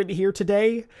judgment here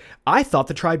today? I thought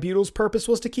the Tribunal's purpose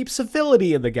was to keep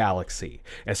civility in the galaxy.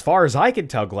 As far as I can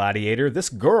tell, Gladiator, this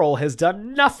girl has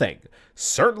done nothing.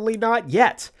 Certainly not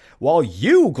yet. While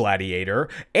you, Gladiator,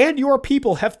 and your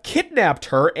people have kidnapped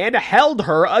her and held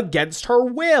her against her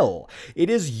will. It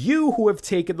is you who have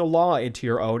taken the law into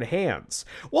your own hands.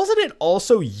 Wasn't it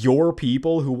also your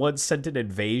people who once sent an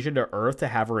invasion to Earth to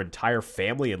have her entire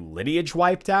family and lineage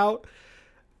wiped out?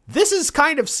 This is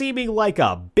kind of seeming like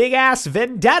a big-ass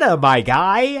vendetta, my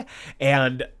guy."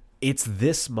 And it's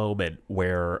this moment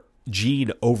where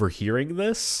Jean overhearing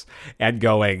this and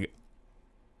going,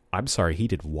 "I'm sorry, he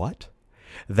did what?"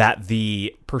 That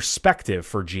the perspective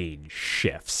for Jean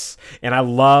shifts. And I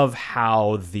love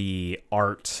how the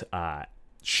art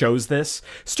shows this.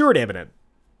 Stuart Immonen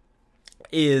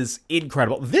is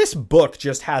incredible. This book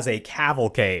just has a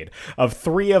cavalcade of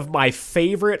three of my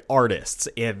favorite artists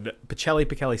in Pichelli,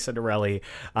 Cinderelli,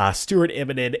 Stuart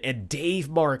Immonen, and Dave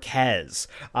Marquez.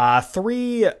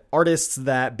 Three artists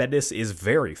that Bendis is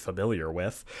very familiar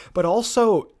with, but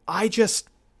also I just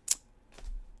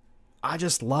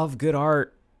love good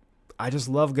art. I just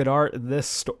love good art, and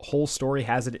this whole story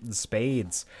has it in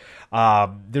spades.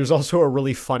 There's also a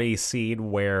really funny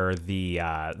scene where the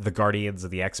Guardians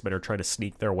of the X-Men are trying to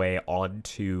sneak their way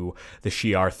onto the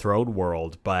Shi'ar throne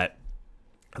world, but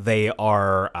they're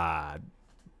going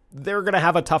to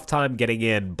have a tough time getting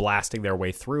in, blasting their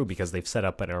way through because they've set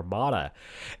up an armada.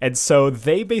 And so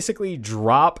they basically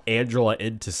drop Angela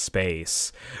into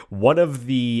space. One of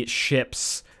the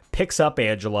ships picks up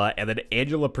Angela, and then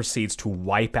Angela proceeds to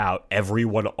wipe out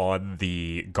everyone on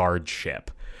the guard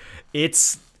ship.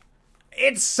 It's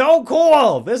so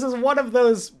cool. This is one of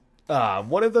those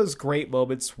great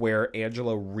moments where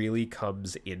Angela really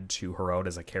comes into her own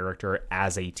as a character,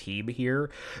 as a team here,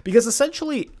 because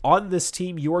essentially on this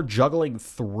team you are juggling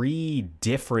three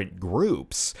different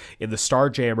groups in the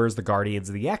Starjammers, the Guardians,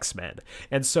 and the X-Men.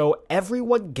 And so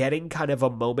everyone getting kind of a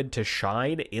moment to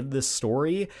shine in this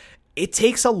story, it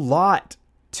takes a lot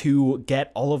to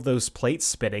get all of those plates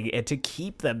spinning and to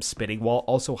keep them spinning while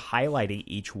also highlighting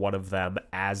each one of them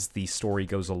as the story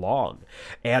goes along.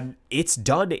 And it's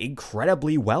done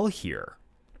incredibly well here.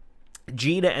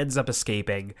 Gina ends up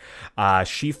escaping.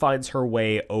 She finds her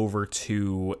way over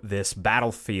to this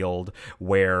battlefield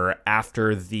where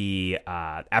after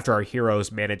our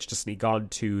heroes manage to sneak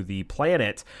onto the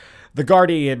planet, the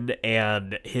Guardian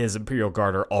and his Imperial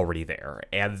Guard are already there,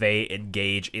 and they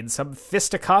engage in some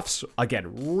fisticuffs.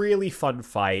 Again, really fun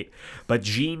fight, but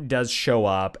Jean does show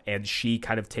up, and she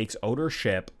kind of takes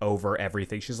ownership over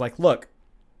everything. She's like, "Look,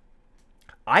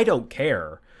 I don't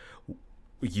care.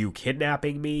 You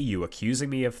kidnapping me, you accusing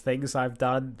me of things I've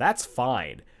done, that's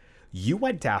fine. You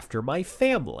went after my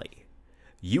family.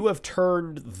 You have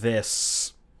turned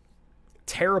this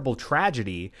terrible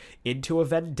tragedy into a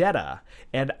vendetta,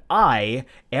 and I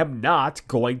am not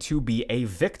going to be a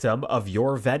victim of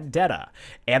your vendetta."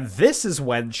 And this is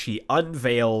when she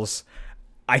unveils,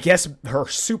 I guess, her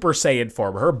Super Saiyan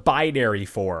form, her binary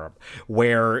form,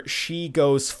 where she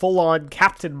goes full-on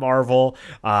Captain Marvel.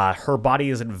 Her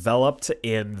body is enveloped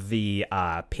in the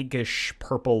pinkish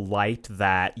purple light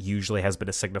that usually has been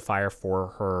a signifier for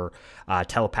her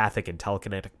telepathic and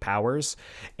telekinetic powers,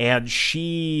 and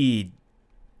she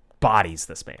bodies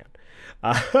this man.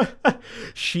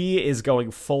 She is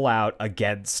going full out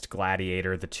against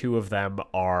Gladiator. The two of them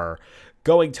are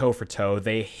going toe for toe.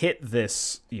 They hit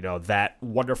this, that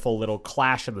wonderful little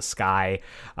clash in the sky.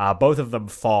 Both of them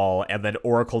fall, and then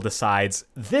Oracle decides,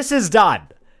 this is done.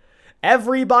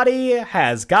 Everybody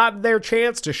has gotten their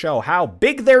chance to show how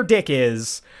big their dick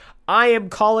is. I am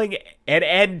calling an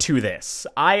end to this.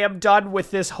 I am done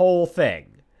with this whole thing.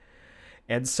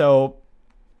 And so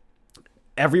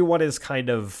everyone is kind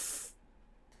of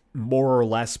more or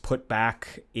less put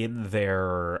back in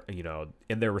their,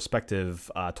 in their respective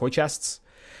toy chests.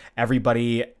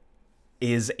 Everybody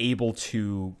is able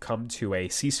to come to a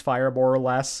ceasefire, more or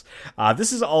less.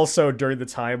 This is also during the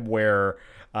time where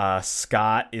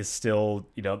Scott is still,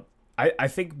 I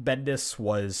think Bendis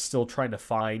was still trying to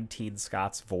find Teen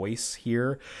Scott's voice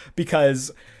here,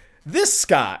 because this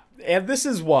Scott, and this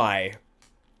is why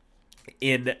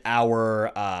in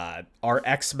our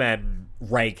X-Men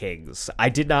rankings, I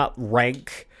did not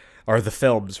rank, or the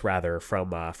films rather,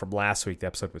 from last week, the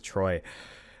episode with Troy.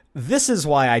 this is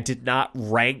why I did not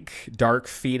rank Dark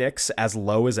Phoenix as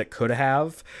low as it could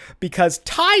have, because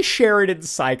Ty Sheridan's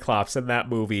Cyclops in that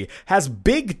movie has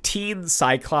big teen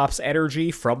Cyclops energy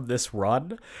from this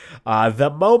run.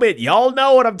 The moment, y'all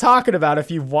know what I'm talking about if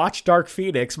you've watched Dark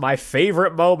Phoenix, my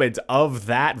favorite moment of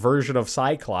that version of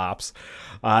Cyclops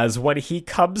is when he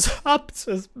comes up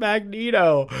to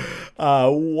Magneto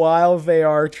while they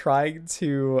are trying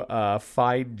to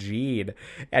find Jean,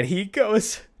 and he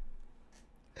goes...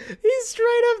 He's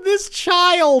straight up, this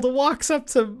child walks up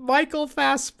to Michael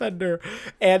Fassbender,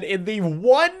 and in the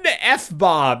one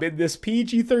F-bomb in this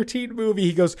PG-13 movie,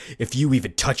 he goes, "If you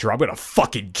even touch her, I'm gonna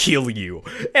fucking kill you."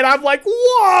 And I'm like,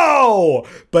 whoa!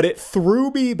 But it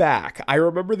threw me back. I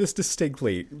remember this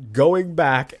distinctly, going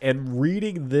back and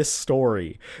reading this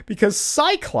story, because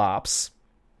Cyclops,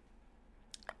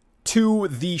 to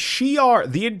the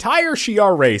Shi'ar, the entire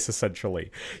Shi'ar race,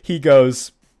 essentially, he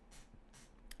goes...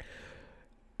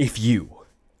 If you,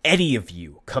 any of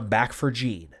you, come back for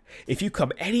Jean, if you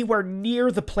come anywhere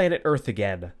near the planet Earth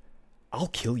again, I'll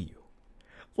kill you.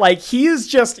 Like, he is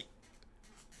just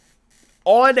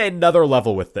on another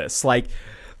level with this. Like,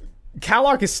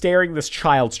 Kallark is staring this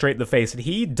child straight in the face, and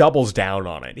he doubles down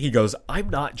on it. He goes, "I'm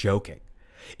not joking.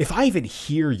 If I even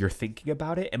hear you're thinking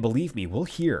about it, and believe me, we'll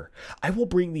hear, I will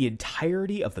bring the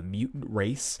entirety of the mutant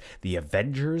race, the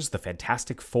Avengers, the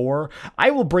Fantastic Four.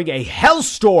 I will bring a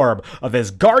hellstorm of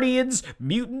Asgardians,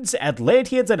 mutants,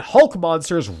 Atlanteans, and Hulk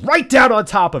monsters right down on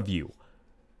top of you.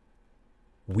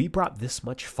 We brought this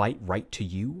much fight right to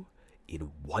you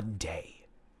in one day.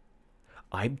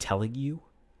 I'm telling you,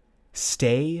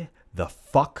 stay the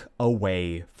fuck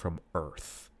away from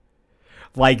Earth."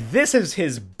 Like, this is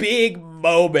his big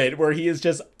moment where he is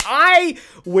just, I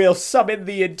will summon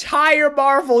the entire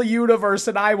Marvel universe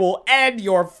and I will end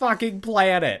your fucking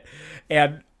planet.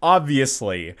 And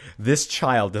obviously, this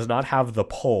child does not have the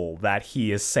pull that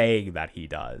he is saying that he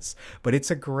does. But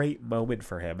it's a great moment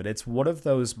for him. And it's one of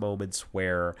those moments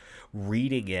where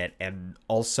reading it, and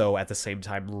also at the same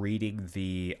time reading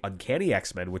the Uncanny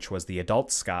X-Men, which was the adult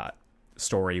Scott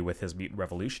story with his mutant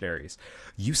revolutionaries,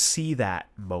 you see that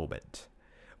moment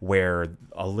where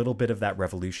a little bit of that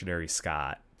revolutionary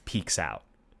Scott peeks out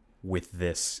with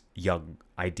this young,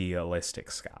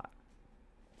 idealistic Scott.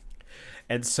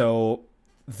 And so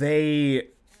they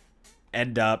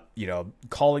end up,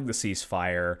 calling the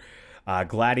ceasefire.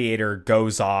 Gladiator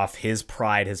goes off. His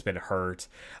pride has been hurt.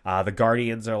 The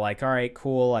Guardians are like, all right,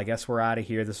 cool. I guess we're out of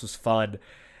here. This was fun.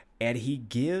 And he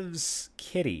gives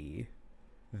Kitty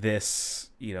this,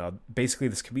 basically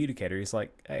this communicator. He's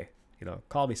like, hey,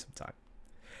 call me sometime.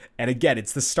 And again,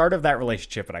 it's the start of that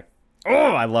relationship, and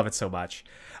I love it so much.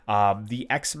 The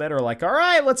X-Men are like, all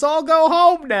right, let's all go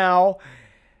home now.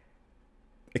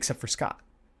 Except for Scott.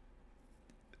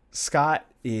 Scott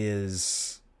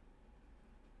is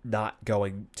not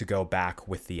going to go back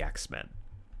with the X-Men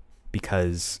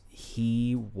because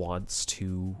he wants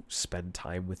to spend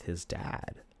time with his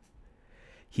dad.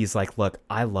 He's like, look,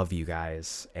 I love you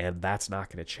guys, and that's not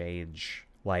going to change.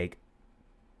 Like,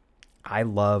 I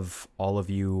love all of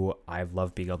you. I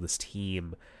love being on this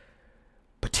team.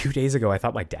 But 2 days ago, I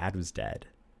thought my dad was dead.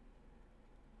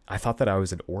 I thought that I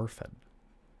was an orphan.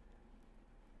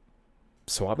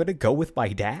 So I'm going to go with my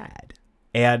dad.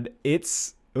 And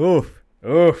it's, I'm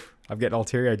getting all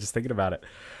teary-eyed just thinking about it.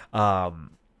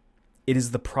 It is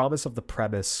the promise of the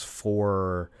premise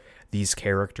for these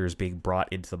characters being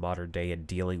brought into the modern day and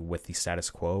dealing with the status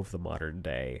quo of the modern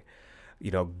day.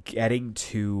 Getting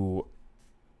to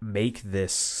make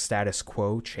this status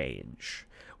quo change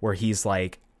where he's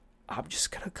like, I'm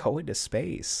just gonna go into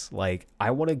space. Like,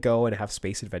 I want to go and have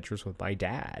space adventures with my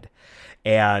dad.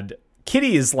 And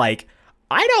Kitty is like,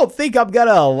 I don't think I'm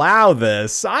gonna allow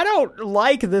this. I don't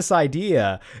like this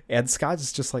idea. And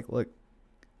Scott's just like, look,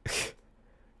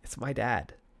 it's my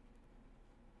dad.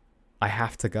 I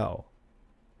have to go.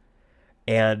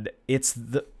 And it's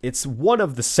one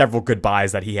of the several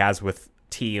goodbyes that he has with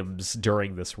teams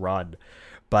during this run.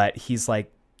 But he's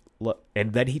like, look,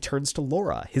 and then he turns to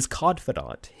Laura, his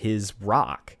confidant, his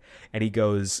rock, and he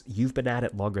goes, you've been at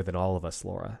it longer than all of us,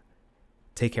 Laura.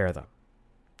 Take care of them.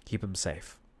 Keep them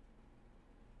safe.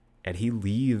 And he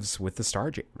leaves with the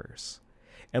Starjammers.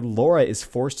 And Laura is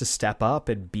forced to step up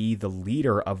and be the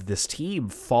leader of this team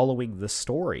following this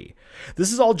story.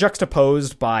 This is all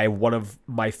juxtaposed by one of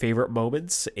my favorite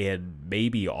moments in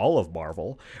maybe all of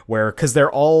Marvel, because they're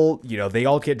all, they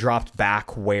all get dropped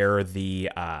back where the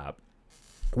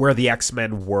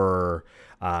X-Men were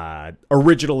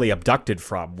originally abducted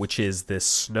from, which is this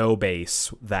snow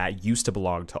base that used to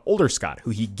belong to older Scott,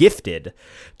 who he gifted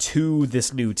to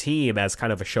this new team as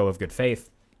kind of a show of good faith.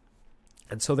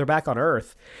 And so they're back on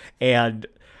Earth, and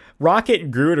Rocket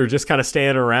and Groot are just kind of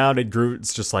standing around, and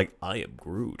Groot's just like, I am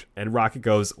Groot. And Rocket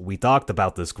goes, we talked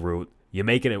about this, Groot. You're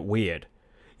making it weird.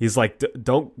 He's like,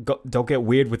 don't get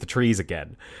weird with the trees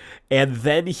again. And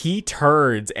then he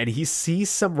turns and he sees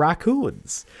some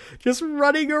raccoons just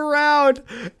running around.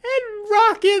 And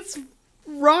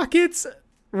Rocket's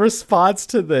response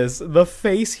to this, the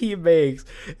face he makes,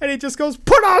 and he just goes,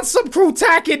 put on some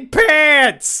Krutakin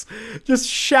pants! Just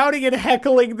shouting and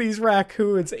heckling these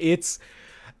raccoons.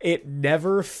 It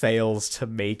never fails to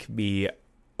make me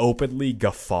openly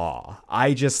guffaw.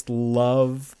 I just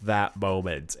love that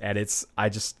moment, and it's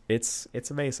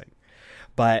amazing.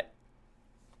 But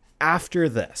after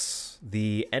this,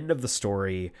 the end of the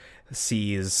story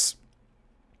sees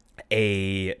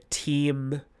a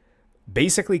team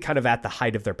basically kind of at the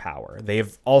height of their power.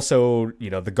 They've also,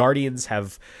 the Guardians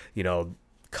have,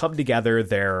 come together.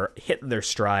 They're hitting their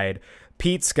stride.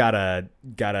 Pete's got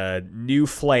a new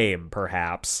flame,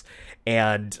 perhaps,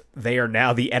 and they are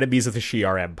now the enemies of the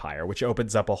Shi'ar Empire, which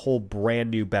opens up a whole brand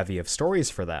new bevy of stories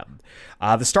for them.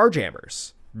 The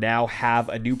Starjammers now have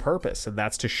a new purpose, and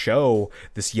that's to show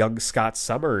this young Scott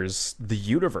Summers the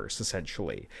universe,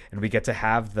 essentially. And we get to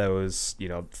have those,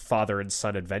 father and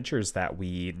son adventures that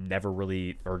we never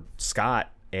really, or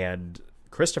Scott and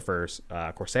Christopher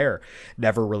Corsair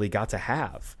never really got to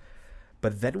have.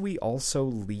 But then we also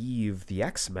leave the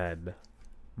X-Men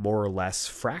more or less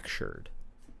fractured,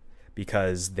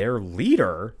 because their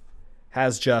leader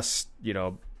has just,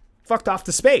 fucked off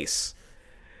to space.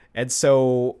 And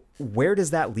so where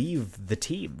does that leave the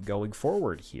team going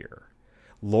forward here?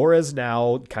 Laura's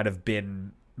now kind of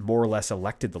been more or less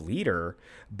elected the leader,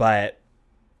 but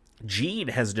Jean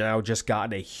has now just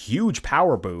gotten a huge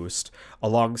power boost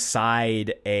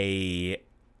alongside I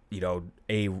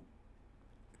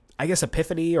guess,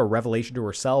 epiphany or revelation to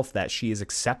herself that she is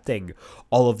accepting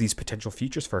all of these potential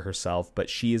futures for herself, but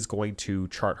she is going to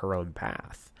chart her own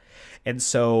path. And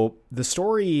so the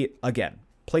story, again,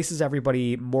 places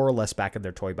everybody more or less back in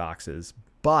their toy boxes,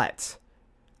 but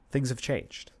things have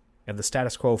changed, and the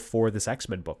status quo for this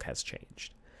X-Men book has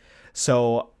changed.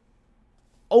 So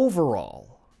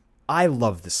overall, I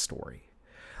love this story.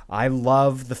 I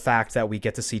love the fact that we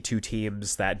get to see two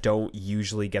teams that don't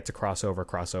usually get to cross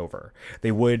over.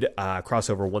 They would cross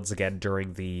over once again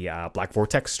during the Black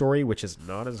Vortex story, which is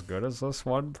not as good as this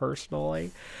one,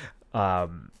 personally.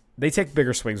 They take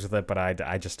bigger swings with it, but I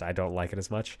don't like it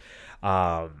as much.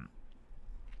 And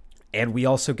we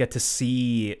also get to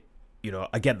see,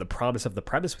 again, the promise of the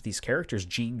premise with these characters,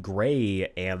 Jean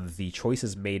Grey, and the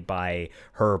choices made by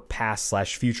her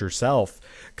past/future self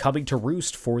coming to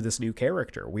roost for this new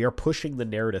character. We are pushing the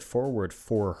narrative forward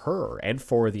for her and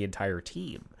for the entire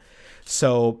team.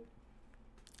 So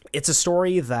it's a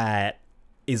story that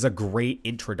is a great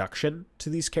introduction to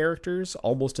these characters,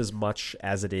 almost as much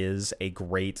as it is a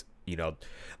great,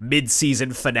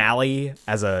 mid-season finale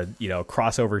as a,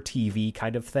 crossover TV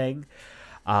kind of thing.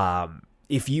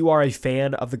 If you are a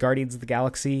fan of the Guardians of the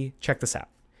Galaxy, check this out.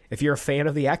 If you're a fan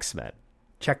of the X-Men,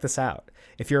 check this out.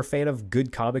 If you're a fan of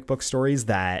good comic book stories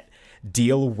that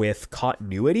deal with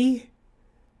continuity,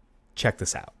 check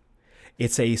this out.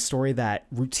 It's a story that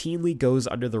routinely goes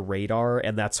under the radar,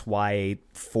 and that's why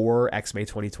for X-Men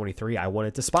 2023, I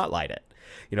wanted to spotlight it.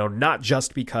 Not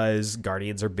just because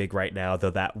Guardians are big right now,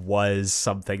 though that was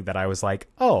something that I was like,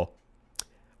 oh,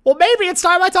 well, maybe it's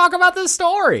time I talk about this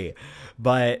story.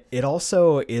 But it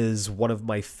also is one of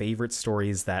my favorite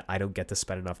stories that I don't get to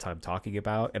spend enough time talking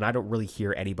about, and I don't really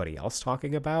hear anybody else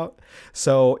talking about.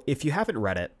 So if you haven't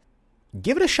read it,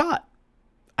 give it a shot.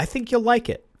 I think you'll like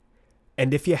it.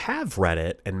 And if you have read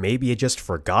it and maybe you just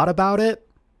forgot about it,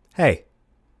 hey,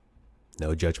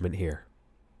 no judgment here.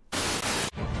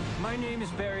 My name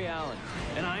is Barry Allen,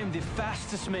 and I am the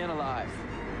fastest man alive.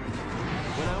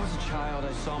 When I was a child,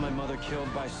 I saw my mother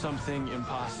killed by something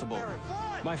impossible.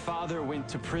 My father went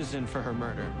to prison for her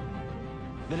murder.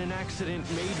 Then an accident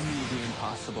made me the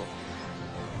impossible.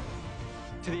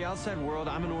 To the outside world,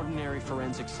 I'm an ordinary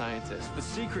forensic scientist, but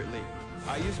secretly,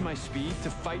 I use my speed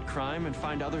to fight crime and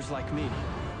find others like me.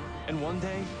 And one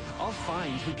day, I'll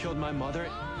find who killed my mother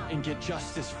and get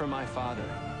justice for my father.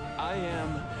 I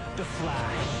am the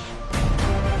Flash.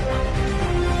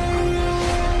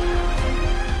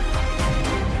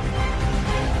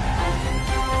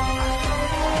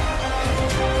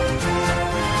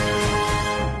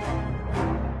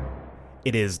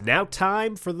 It is now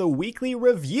time for the weekly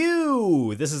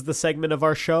review. This is the segment of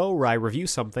our show where I review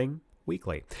something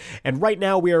weekly. And right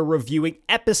now we are reviewing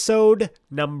episode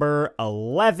number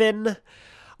 11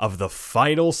 of the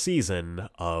final season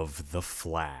of The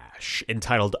Flash,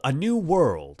 entitled A New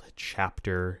World,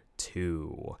 Chapter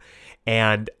 2.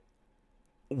 And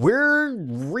we're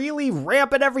really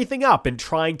ramping everything up and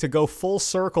trying to go full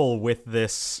circle with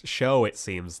this show, it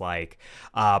seems like.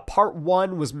 Part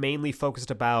 1 was mainly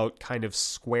focused about kind of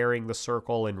squaring the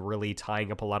circle and really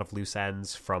tying up a lot of loose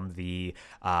ends from the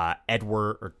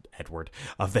Edward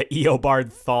of the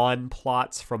Eobard Thawne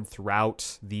plots from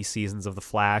throughout the seasons of The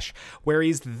Flash,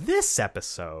 whereas this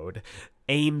episode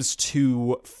aims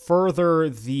to further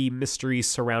the mystery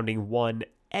surrounding one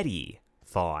Eddie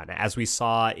Thawne. As we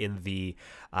saw in the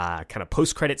kind of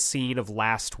post-credit scene of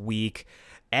last week,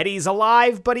 Eddie's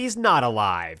alive, but he's not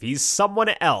alive. He's someone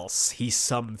else. He's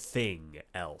something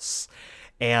else.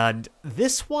 And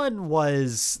this one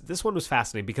was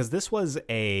fascinating because this was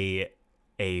a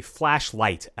Flash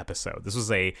Light episode. This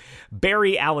was a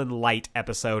Barry Allen Light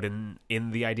episode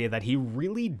in the idea that he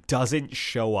really doesn't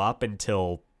show up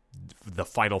until the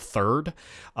final third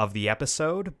of the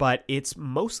episode, but it's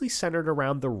mostly centered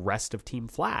around the rest of Team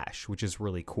Flash, which is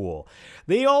really cool.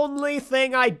 The only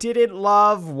thing I didn't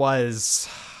love was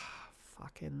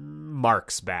fucking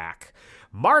Mark's back.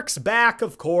 Mark's back,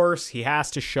 of course. He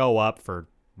has to show up for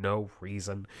no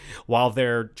reason while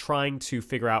they're trying to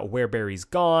figure out where Barry's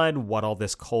gone, what all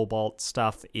this Cobalt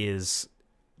stuff is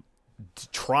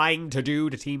trying to do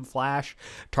to Team Flash,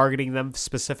 targeting them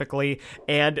specifically.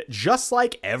 And just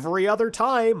like every other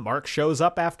time Mark shows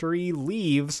up after he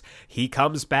leaves, he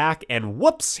comes back and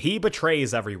whoops, he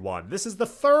betrays everyone. This is the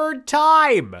third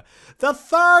time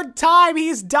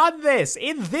he's done this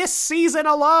in this season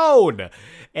alone.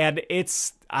 And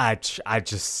it's I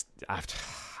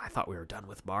thought we were done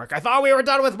with Mark.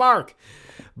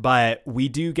 But we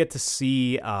do get to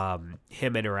see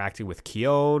him interacting with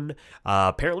Keone.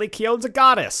 Apparently Keone's a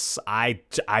goddess. I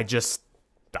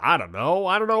don't know.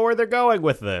 I don't know where they're going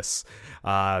with this.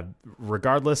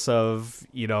 Regardless of,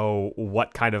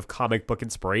 what kind of comic book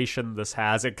inspiration this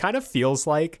has, it kind of feels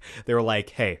like they were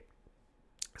like, hey,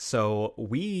 so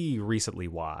we recently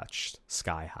watched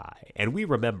Sky High, and we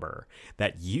remember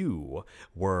that you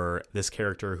were this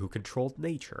character who controlled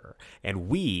nature, and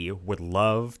we would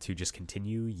love to just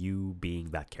continue you being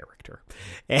that character.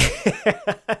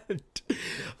 And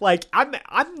like, I'm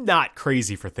not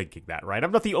crazy for thinking that, right?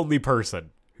 I'm not the only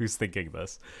person who's thinking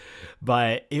this,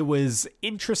 but it was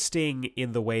interesting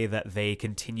in the way that they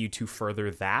continue to further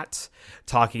that,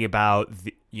 talking about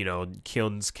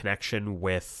Keone's connection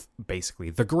with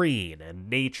basically the green and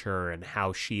nature and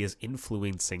how she is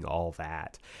influencing all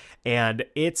that. And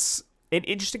it's an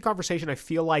interesting conversation. I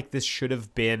feel like this should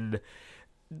have been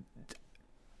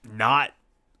not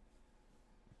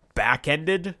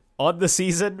back-ended on the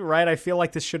season, right? I feel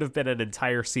like this should have been an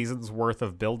entire season's worth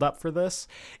of build-up for this,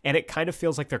 and it kind of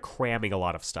feels like they're cramming a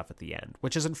lot of stuff at the end,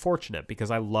 which is unfortunate because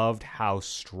I loved how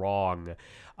strong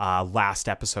last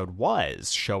episode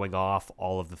was, showing off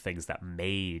all of the things that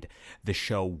made the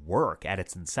show work at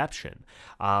its inception.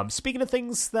 Speaking of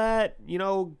things that,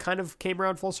 kind of came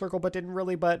around full circle but didn't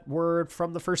really, but were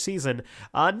from the first season,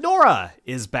 Nora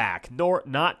is back.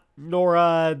 Not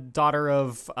Nora, daughter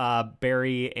of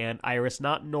Barry and Iris,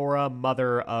 not Nora,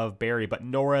 mother of Barry, but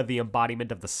Nora, the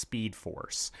embodiment of the Speed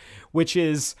Force, which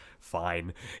is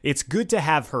fine. It's good to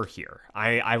have her here.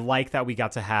 I like that we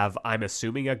got to have, I'm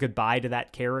assuming, a goodbye to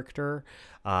that character.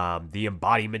 The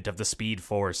embodiment of the Speed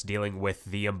Force dealing with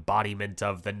the embodiment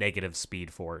of the negative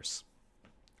Speed Force.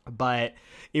 But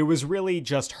it was really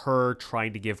just her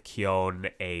trying to give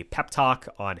Keone a pep talk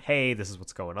on, hey, this is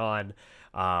what's going on.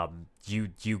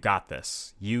 You got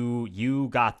this. You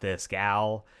got this,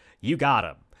 gal. You got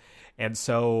him. And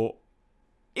so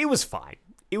it was fine.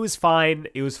 It was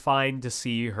fine to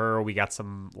see her. We got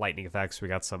some lightning effects. We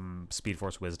got some Speed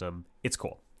Force wisdom. It's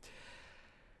cool.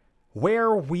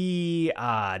 Where the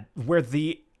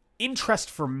interest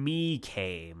for me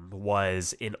came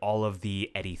was in all of the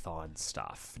Eddie Thawne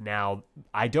stuff. Now,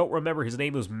 I don't remember, his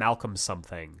name was Malcolm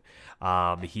something.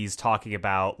 He's talking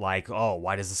about like, oh,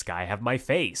 why does this guy have my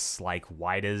face? Like,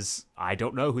 I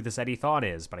don't know who this Eddie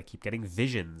Thawne is, but I keep getting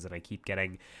visions and I keep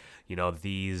getting,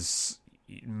 these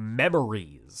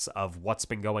memories of what's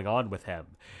been going on with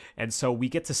him. And so we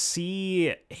get to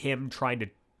see him trying to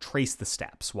trace the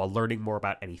steps while learning more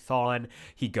about Eddie Thawne.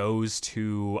 He goes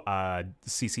to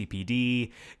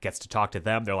CCPD, gets to talk to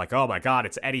them. They're like, oh my god,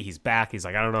 it's Eddie, he's back. He's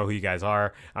like, I don't know who you guys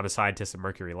are. I'm a scientist at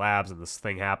Mercury Labs and this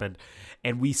thing happened.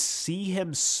 And we see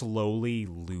him slowly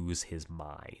lose his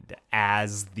mind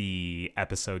as the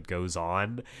episode goes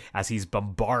on, as he's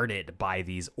bombarded by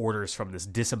these orders from this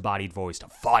disembodied voice to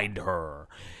find her.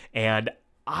 And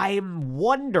I'm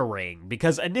wondering,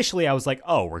 because initially I was like,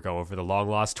 oh, we're going for the long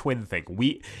lost twin thing.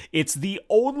 It's the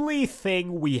only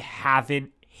thing we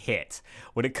haven't hit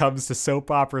when it comes to soap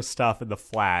opera stuff in The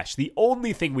Flash. The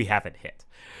only thing we haven't hit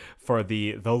for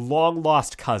the long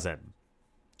lost cousin,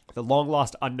 the long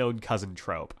lost unknown cousin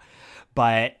trope.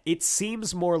 But it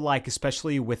seems more like,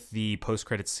 especially with the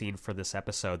post-credits scene for this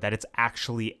episode, that it's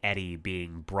actually Eddie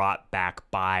being brought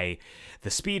back by the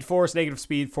Speed Force, Negative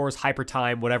Speed Force, Hyper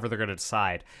Time, whatever they're going to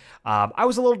decide. I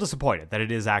was a little disappointed that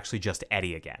it is actually just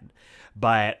Eddie again.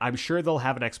 But I'm sure they'll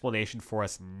have an explanation for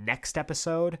us next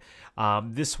episode.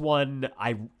 This one,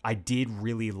 I did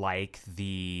really like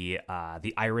the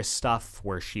Iris stuff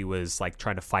where she was like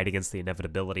trying to fight against the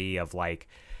inevitability of like,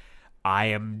 I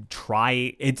am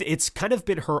trying. It's kind of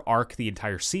been her arc the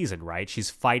entire season, right?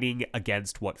 She's fighting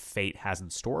against what fate has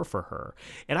in store for her,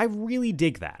 and I really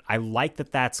dig that. I like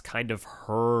that. That's kind of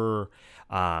her,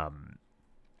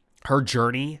 her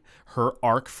journey, her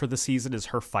arc for the season is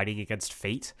her fighting against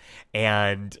fate,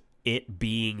 and it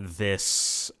being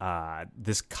this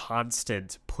this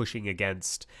constant pushing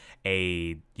against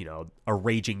a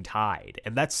raging tide,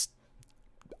 and that's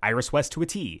Iris West to a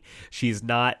T. She's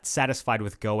not satisfied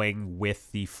with going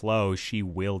with the flow. She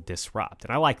will disrupt,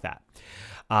 and I like that.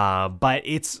 But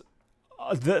it's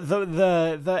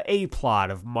the A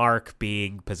plot of Mark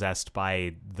being possessed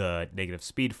by the Negative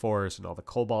Speed Force and all the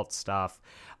Cobalt stuff.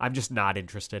 I'm just not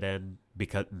interested in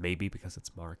because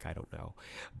it's Mark. I don't know,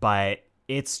 but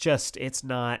it's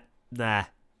not bleh.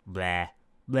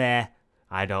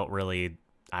 I don't really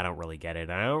get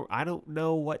it. I don't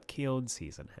know what Keown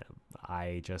sees in him.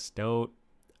 I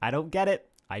don't get it.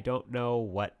 I don't know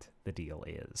what the deal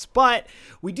is. But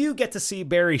we do get to see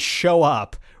Barry show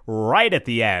up right at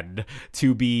the end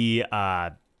to be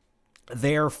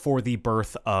there for the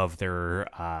birth of their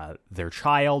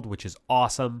child, which is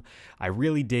awesome. I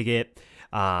really dig it.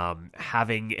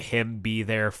 Having him be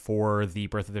there for the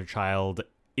birth of their child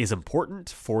is important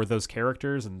for those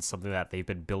characters and something that they've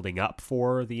been building up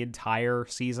for the entire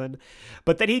season.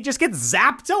 But then he just gets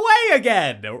zapped away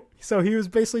again. So he was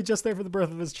basically just there for the birth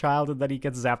of his child, and then he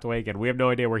gets zapped away again. We have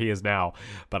no idea where he is now,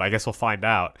 but I guess we'll find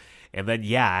out. And then,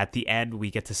 at the end, we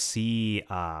get to see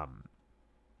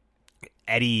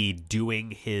Eddie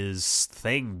doing his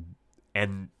thing.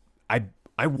 And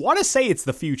I want to say it's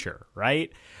the future,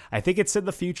 right? I think it's in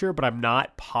the future, but I'm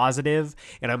not positive.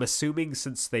 And I'm assuming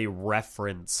since they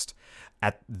referenced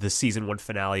at the season 1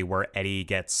 finale where Eddie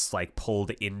gets like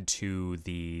pulled into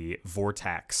the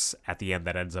vortex at the end,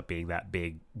 that ends up being that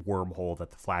big wormhole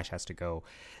that the Flash has to go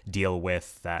deal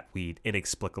with, that we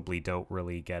inexplicably don't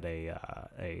really get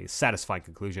a satisfying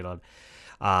conclusion on,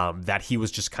 that he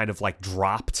was just kind of like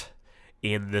dropped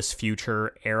in this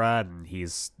future era and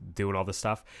he's doing all this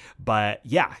stuff. But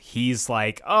he's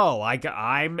like, oh,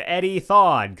 I'm Eddie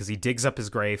Thawne, because he digs up his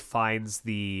grave, finds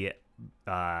the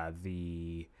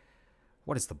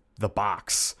what is the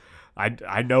box?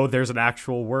 I know there's an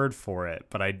actual word for it,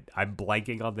 but I'm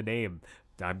blanking on the name.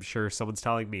 I'm sure someone's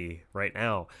telling me right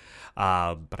now.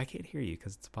 But I can't hear you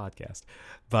because it's a podcast.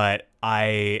 But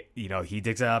he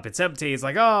digs it up. It's empty. He's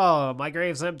like, oh, my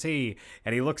grave's empty.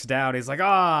 And he looks down. He's like, oh,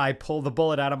 I pulled the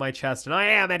bullet out of my chest and I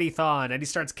am Eddie Thawne. And he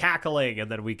starts cackling. And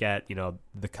then we get,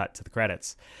 the cut to the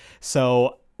credits.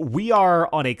 So we are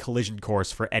on a collision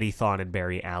course for Eddie Thawne and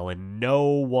Barry Allen. No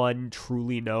one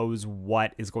truly knows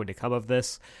what is going to come of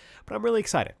this. But I'm really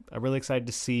excited. I'm really excited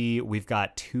to see. We've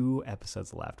got 2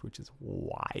 episodes left, which is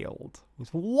wild.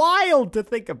 It's wild to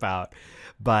think about.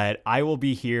 But I will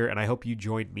be here, and I hope you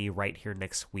join me right here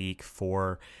next week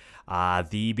for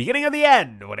the beginning of the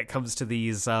end when it comes to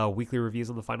these weekly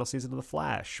reviews on the final season of The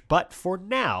Flash. But for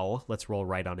now, let's roll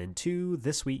right on into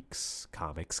this week's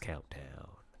Comics Countdown.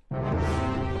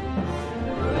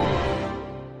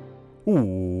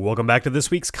 Ooh, welcome back to this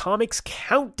week's Comics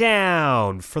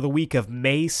Countdown for the week of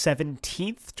May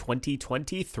 17th,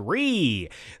 2023.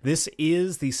 This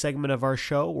is the segment of our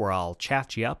show where I'll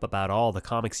chat you up about all the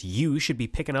comics you should be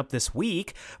picking up this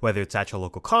week, whether it's at your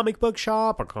local comic book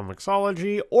shop or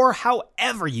Comixology or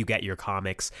however you get your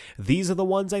comics. These are the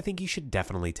ones I think you should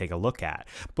definitely take a look at.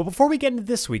 But before we get into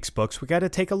this week's books, we got to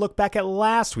take a look back at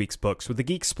last week's books with the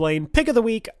Geeksplain pick of the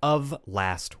week of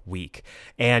last week.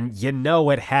 And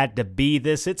it had to be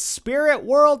this. It's Spirit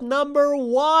World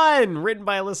 #1, written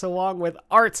by Alyssa Wong with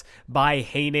art by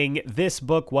Haining. This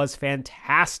book was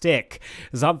fantastic.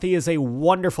 Xanthi is a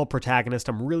wonderful protagonist.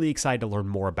 I'm really excited to learn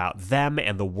more about them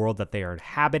and the world that they are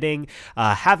inhabiting.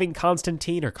 Having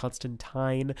Constantine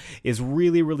is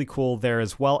really, really cool there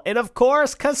as well. And of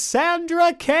course,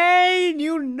 Cassandra Cain.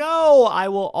 I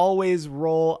will always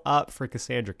roll up for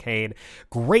Cassandra Cain.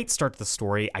 Great start to the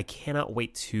story. I cannot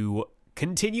wait to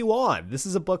continue on. This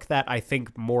is a book that I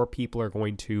think more people are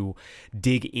going to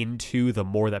dig into the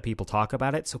more that people talk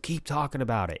about it. So keep talking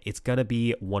about it. It's going to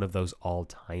be one of those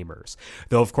all-timers.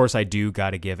 Though, of course, I do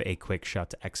got to give a quick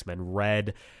shout to X-Men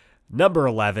Red, number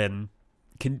 11,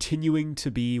 continuing to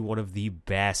be one of the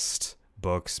best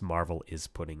books Marvel is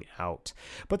putting out.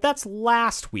 But that's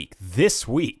last week. This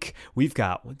week, we've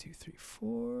got 1, 2, 3,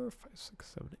 4, 5, 6,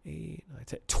 7, 8, 9,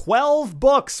 10, 12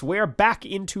 books. We're back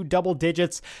into double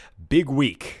digits. Big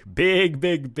week. Big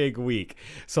week.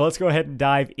 So let's go ahead and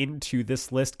dive into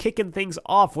this list, kicking things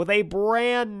off with a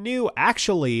brand new,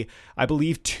 actually, I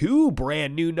believe 2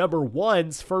 brand new number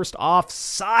ones. First off,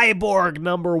 Cyborg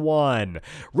number 1,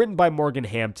 written by Morgan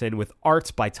Hampton with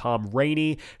art by Tom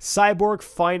Rainey. Cyborg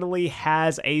finally has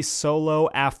a solo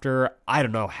after, I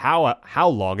don't know how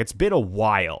long. It's been a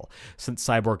while since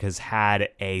Cyborg has had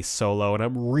a solo, and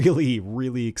I'm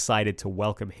really excited to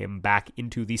welcome him back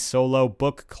into the solo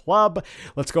book club.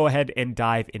 Let's go ahead and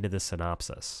dive into the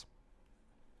synopsis.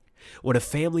 When a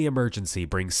family emergency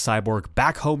brings Cyborg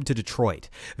back home to Detroit,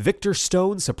 Victor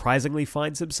Stone surprisingly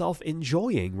finds himself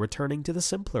enjoying returning to the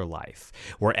simpler life,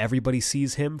 where everybody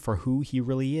sees him for who he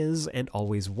really is and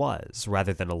always was,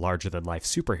 rather than a larger-than-life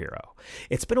superhero.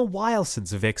 It's been a while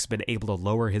since Vic's been able to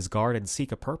lower his guard and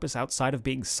seek a purpose outside of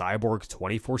being Cyborg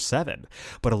 24/7,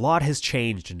 but a lot has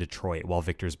changed in Detroit while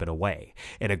Victor's been away.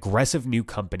 An aggressive new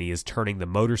company is turning the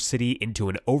Motor City into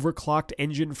an overclocked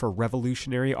engine for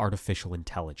revolutionary artificial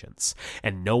intelligence.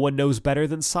 And no one knows better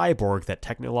than Cyborg that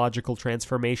technological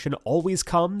transformation always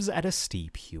comes at a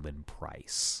steep human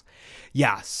price.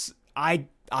 Yes, I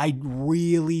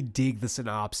really dig the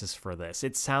synopsis for this.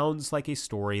 It sounds like a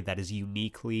story that is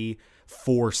uniquely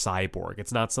for Cyborg.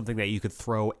 It's not something that you could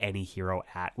throw any hero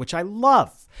at, which I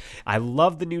love. I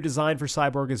love the new design for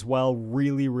Cyborg as well.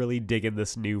 Really digging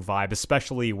this new vibe,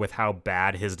 especially with how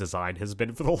bad his design has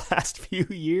been for the last few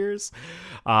years.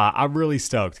 I'm really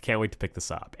stoked. Can't wait to pick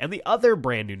this up. And the other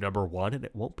brand new number 1, and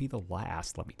it won't be the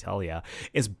last, let me tell you,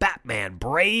 is Batman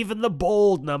Brave and the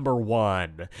Bold number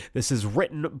 1. This is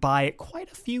written by quite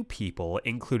a few people,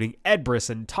 including Ed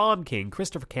Brisson, Tom King,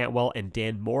 Christopher Cantwell, and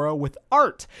Dan Mora, with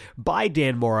art by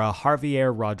Dan Mora,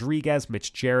 Javier Rodriguez,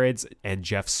 Mitch Gerrits, and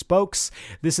Jeff Spokes.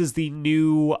 This is the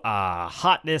new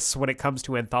hotness when it comes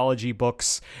to anthology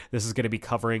books. This is going to be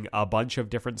covering a bunch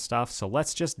of different stuff, so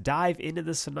let's just dive into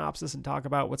the synopsis and talk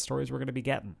about what stories we're going to be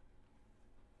getting.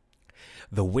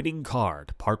 The Winning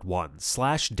Card, Part 1,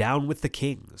 / Down with the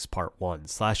Kings, Part 1,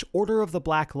 / Order of the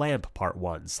Black Lamp, Part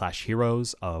 1, /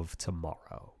 Heroes of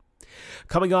Tomorrow.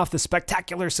 Coming off the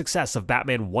spectacular success of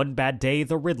Batman One Bad Day,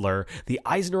 The Riddler, the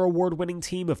Eisner Award-winning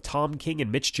team of Tom King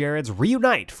and Mitch Gerrits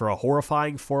reunite for a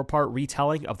horrifying 4-part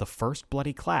retelling of the first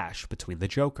bloody clash between the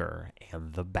Joker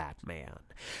and the Batman.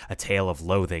 A tale of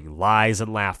loathing, lies,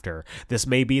 and laughter, this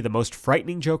may be the most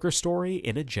frightening Joker story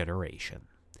in a generation.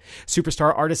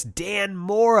 Superstar artist Dan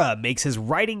Mora makes his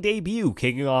writing debut,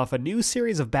 kicking off a new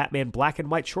series of Batman black and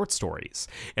white short stories.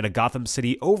 In a Gotham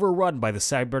City overrun by the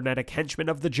cybernetic henchmen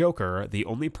of the Joker, the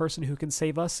only person who can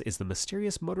save us is the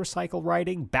mysterious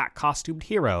motorcycle-riding, bat-costumed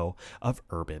hero of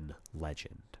urban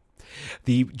legend.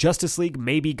 The Justice League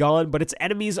may be gone, but its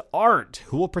enemies aren't.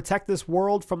 Who will protect this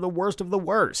world from the worst of the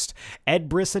worst? Ed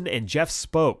Brisson and Jeff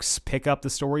Spokes pick up the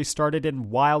story started in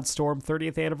Wildstorm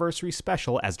 30th Anniversary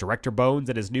Special as Director Bones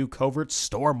and his new covert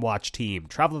Stormwatch team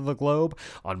travel the globe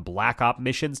on Black Op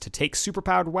missions to take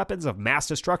superpowered weapons of mass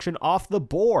destruction off the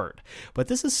board. But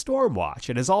this is Stormwatch,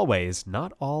 and as always,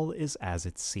 not all is as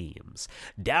it seems.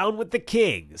 Down with the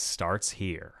Kings starts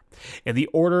here. In the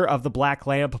Order of the Black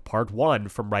Lamp, Part 1,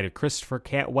 from writer Christopher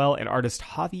Cantwell and artist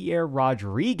Javier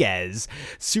Rodriguez,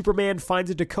 Superman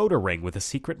finds a decoder ring with a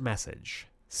secret message,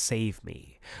 "Save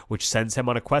me," which sends him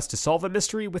on a quest to solve a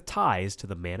mystery with ties to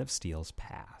the Man of Steel's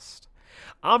past.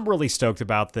 I'm really stoked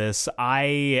about this.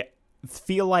 I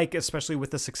feel like, especially with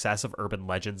the success of Urban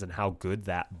Legends and how good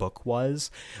that book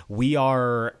was, we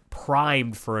are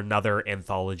primed for another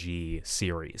anthology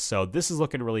series. So this is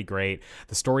looking really great.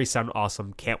 The stories sound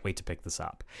awesome. Can't wait to pick this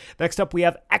up. Next up, we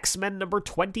have X-Men number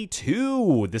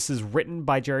 22. This is written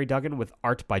by Jerry Duggan with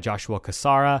art by Joshua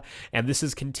Cassara, and this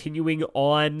is continuing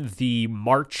on the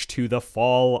march to the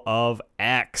fall of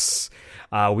X.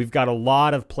 We've got a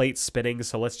lot of plates spinning,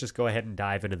 so let's just go ahead and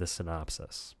dive into the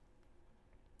synopsis.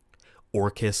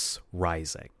 Orcus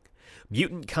Rising.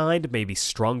 Mutant kind may be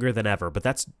stronger than ever, but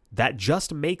that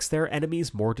just makes their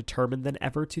enemies more determined than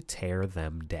ever to tear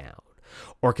them down.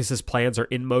 Orcus's plans are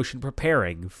in motion,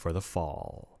 preparing for the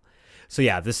fall. So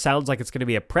yeah, this sounds like it's going to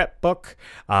be a prep book.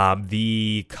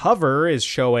 The cover is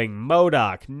showing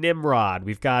MODOK, Nimrod.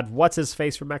 We've got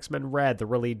what's-his-face from X-Men Red, the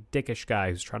really dickish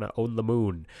guy who's trying to own the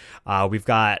moon. We've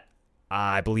got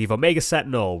I believe, Omega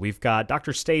Sentinel. We've got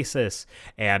Dr. Stasis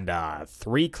and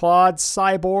 3-Clawed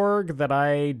Cyborg that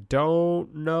I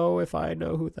don't know if I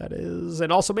know who that is.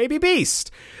 And also maybe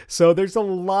Beast. So there's a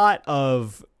lot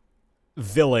of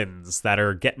villains that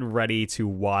are getting ready to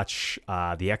watch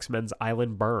the X-Men's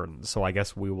Island burn. So I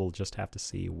guess we will just have to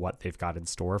see what they've got in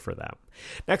store for them.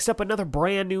 Next up, another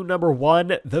brand new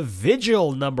 #1, The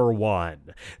Vigil #1.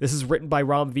 This is written by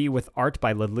Ram V with art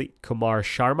by Lalit Kumar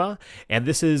Sharma. And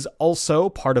this is also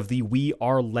part of the We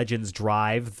Are Legends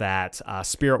drive that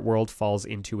Spirit World falls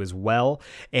into as well.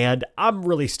 And I'm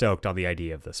really stoked on the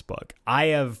idea of this book. I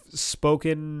have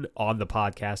spoken on the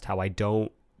podcast how I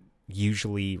don't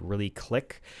usually really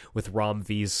click with Ram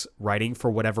V's writing for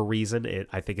whatever reason.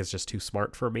 I think it's just too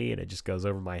smart for me and it just goes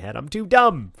over my head. I'm too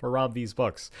dumb for Ram V's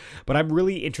books, but I'm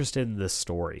really interested in this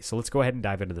story. So let's go ahead and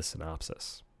dive into the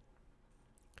synopsis.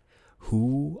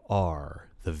 Who are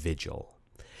the Vigil?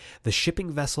 The shipping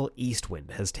vessel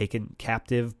Eastwind has taken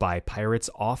captive by pirates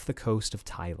off the coast of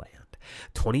Thailand.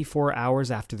 24 hours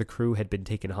after the crew had been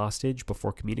taken hostage,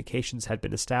 before communications had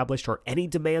been established or any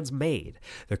demands made,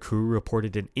 the crew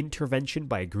reported an intervention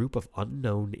by a group of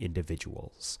unknown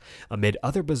individuals. Amid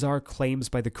other bizarre claims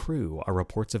by the crew are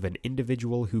reports of an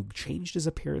individual who changed his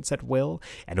appearance at will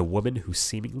and a woman who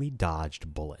seemingly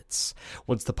dodged bullets.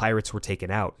 Once the pirates were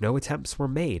taken out, no attempts were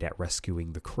made at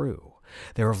rescuing the crew.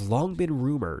 There have long been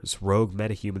rumors rogue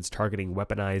metahumans targeting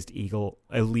weaponized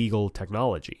illegal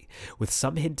technology, with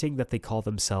some hinting that they call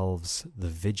themselves the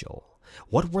Vigil.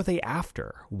 What were they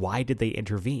after? Why did they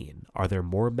intervene? Are there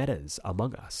more metas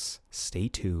among us? Stay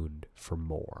tuned for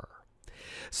more.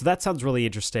 So that sounds really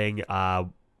interesting. I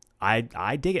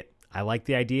dig it. I like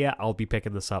the idea. I'll be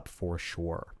picking this up for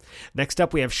sure. Next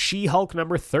up, we have She-Hulk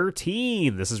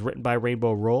 #13. This is written by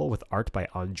Rainbow Rowell with art by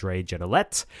Andre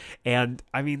Genelette. And,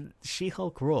 I mean,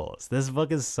 She-Hulk rules. This book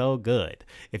is so good.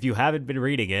 If you haven't been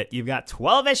reading it, you've got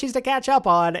 12 issues to catch up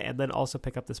on, and then also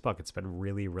pick up this book. It's been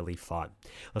really, really fun.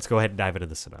 Let's go ahead and dive into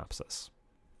the synopsis.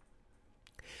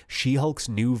 She-Hulk's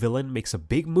new villain makes a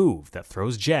big move that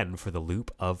throws Jen for the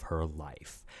loop of her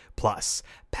life. Plus,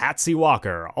 Patsy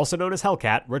Walker, also known as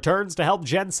Hellcat, returns to help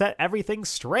Jen set everything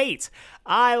straight.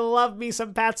 I love me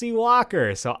some Patsy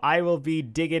Walker, so I will be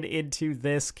digging into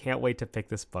this. Can't wait to pick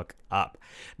this book up.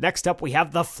 Next up, we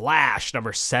have The Flash,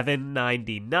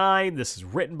 #799. This is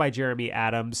written by Jeremy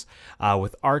Adams,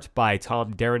 with art by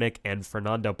Tom Derenick and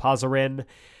Fernando Pazarin.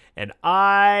 And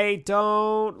I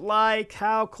don't like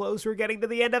how close we're getting to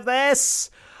the end of this.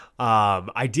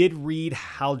 I did read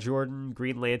Hal Jordan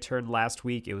Green Lantern last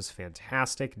week. It was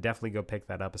fantastic. Definitely go pick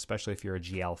that up, especially if you're a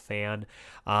GL fan.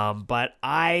 But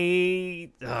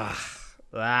I'm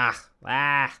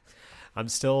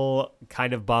still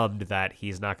kind of bummed that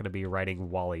he's not going to be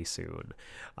writing Wally soon.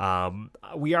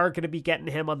 We are going to be getting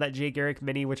him on that Jay Garrick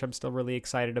mini, which I'm still really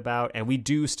excited about. And we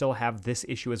do still have this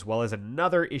issue as well as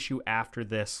another issue after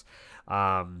this.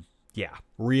 Yeah,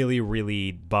 really,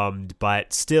 really bummed,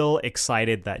 but still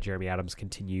excited that Jeremy Adams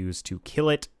continues to kill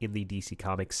it in the DC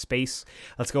Comics space.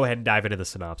 Let's go ahead and dive into the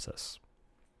synopsis.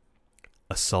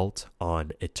 Assault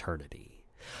on Eternity.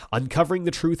 Uncovering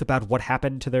the truth about what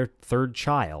happened to their third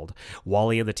child,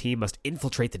 Wally and the team must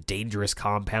infiltrate the dangerous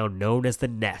compound known as the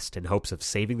Nest in hopes of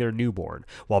saving their newborn,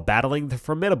 while battling the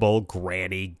formidable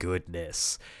Granny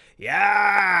Goodness.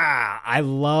 Yeah, I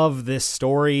love this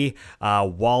story.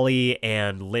 Wally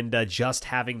and Linda just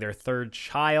having their third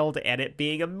child and it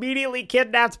being immediately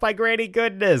kidnapped by Granny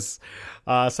Goodness.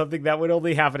 Something that would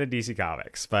only happen in DC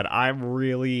Comics, but I'm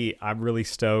really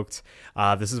stoked.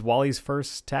 This is Wally's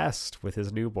first test with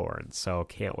his newborn, so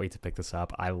can't wait to pick this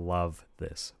up. I love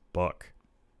this book.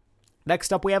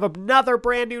 Next up, we have another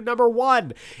brand new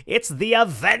 #1. It's The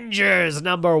Avengers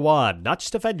 #1. Not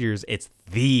just Avengers, it's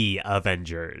The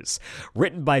Avengers.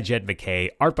 Written by Jed MacKay,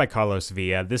 art by Carlos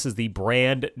Villa. This is the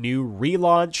brand new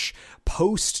relaunch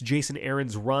post Jason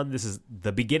Aaron's run. This is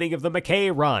the beginning of the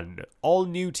MacKay run. All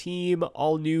new team,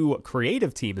 all new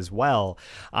creative team as well.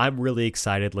 I'm really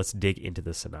excited. Let's dig into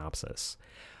the synopsis.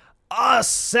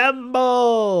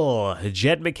 Assemble!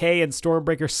 Jed MacKay and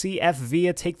Stormbreaker C.F.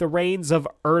 Villa take the reins of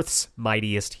Earth's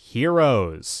mightiest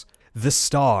heroes. The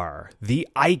Star, the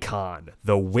Icon,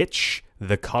 the Witch,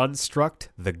 the Construct,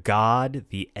 the God,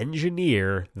 the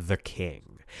Engineer, the King.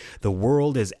 The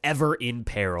world is ever in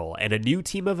peril, and a new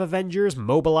team of Avengers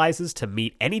mobilizes to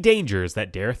meet any dangers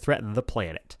that dare threaten the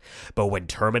planet. But when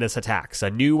Terminus attacks, a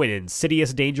new and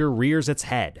insidious danger rears its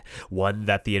head, one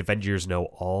that the Avengers know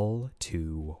all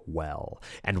too well,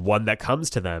 and one that comes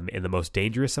to them in the most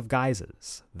dangerous of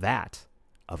guises, that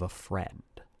of a friend.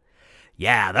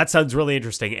 Yeah, that sounds really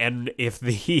interesting. And if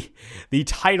the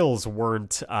titles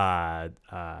weren't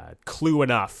clue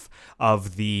enough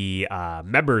of the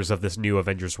members of this new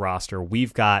Avengers roster,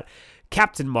 we've got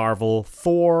Captain Marvel,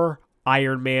 Thor,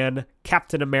 Iron Man,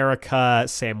 Captain America,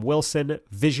 Sam Wilson,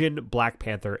 Vision, Black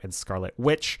Panther, and Scarlet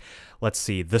Witch. Let's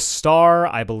see. The star,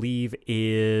 I believe,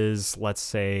 is let's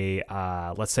say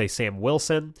Sam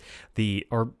Wilson.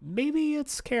 Or maybe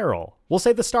it's Carol. We'll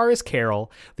say the star is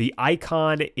Carol. The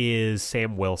icon is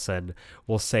Sam Wilson.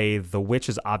 We'll say the witch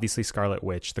is obviously Scarlet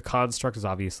Witch. The construct is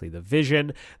obviously the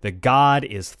Vision. The god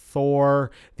is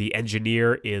Thor. The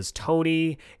engineer is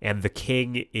Tony. And the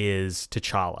king is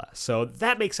T'Challa. So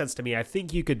that makes sense to me. I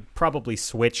think you could probably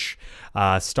switch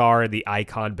star and the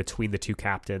icon between the two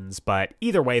captains. But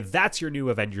either way, that's your new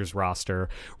Avengers roster.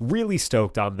 Really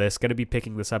stoked on this. Going to be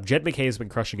picking this up. Jed McKay has been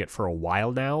crushing it for a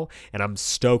while now, and I'm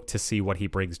stoked to see what he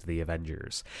brings to the Avengers.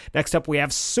 Next up, we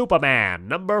have Superman,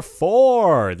 number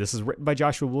 4. This is written by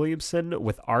Joshua Williamson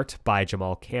with art by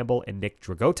Jamal Campbell and Nick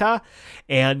Dragotta.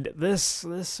 And this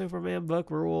Superman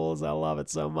book rules. I love it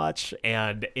so much,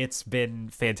 and it's been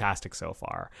fantastic so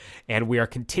far. And we are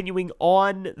continuing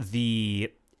on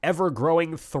the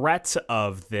ever-growing threat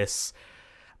of this.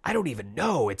 I don't even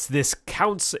know. It's this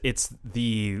council. It's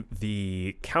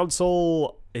the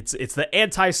council. It's the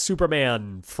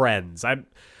anti-Superman friends.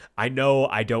 I know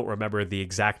I don't remember the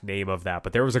exact name of that,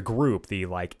 but there was a group, the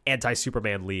like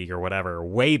anti-Superman League or whatever,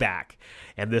 way back,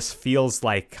 and this feels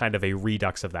like kind of a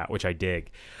redux of that, which I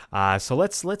dig. So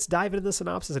let's dive into the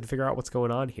synopsis and figure out what's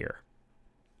going on here.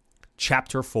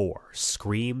 Chapter 4,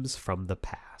 Screams from the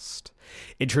Past.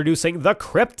 Introducing the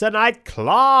Kryptonite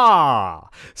Claw.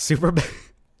 Superman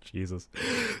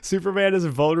is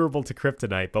vulnerable to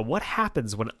kryptonite, but what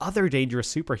happens when other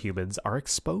dangerous superhumans are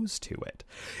exposed to it?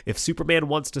 If Superman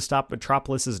wants to stop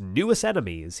Metropolis's newest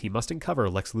enemies, he must uncover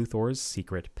Lex Luthor's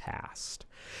secret past.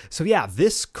 So yeah,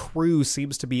 this crew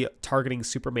seems to be targeting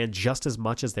Superman just as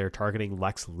much as they're targeting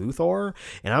Lex Luthor,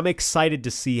 and I'm excited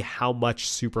to see how much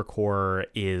Supercorp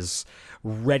is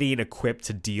ready and equipped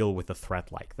to deal with a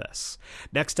threat like this.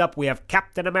 Next up, we have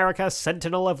Captain America,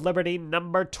 Sentinel of Liberty,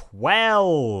 number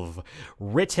 12,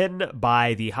 written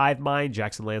by the Hive Mind,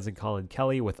 Jackson Lanz and Colin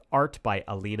Kelly, with art by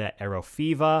Alina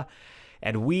Arofiva.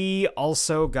 And we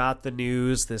also got the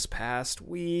news this past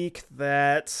week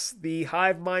that the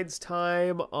Hive Mind's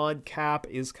time on Cap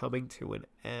is coming to an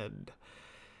end.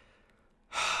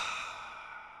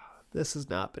 This has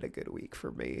not been a good week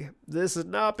for me. This has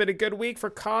not been a good week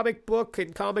for comic book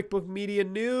and comic book media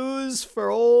news for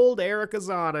old Eric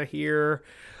Azana here.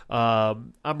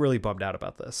 I'm really bummed out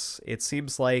about this. It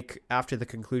seems like after the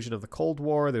conclusion of the Cold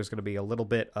War, there's going to be a little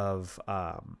bit of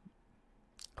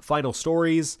final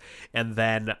stories, and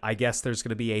then I guess there's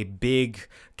going to be a big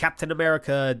Captain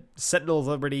America Sentinel of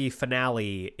Liberty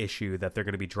finale issue that they're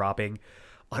going to be dropping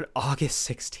on August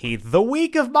 16th, the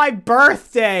week of my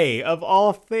birthday, of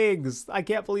all things. I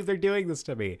can't believe they're doing this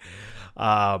to me.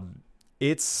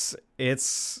 It's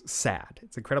sad.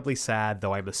 It's incredibly sad,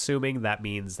 though I'm assuming that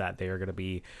means that they are going to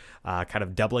be kind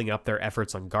of doubling up their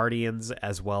efforts on Guardians,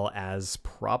 as well as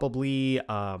probably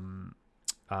the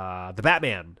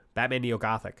Batman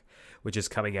Neo-Gothic, which is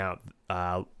coming out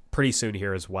pretty soon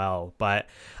here as well. But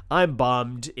I'm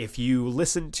bummed. If you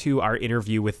listen to our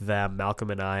interview with them,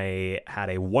 Malcolm and I had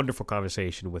a wonderful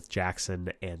conversation with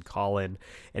Jackson and Colin,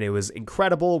 and it was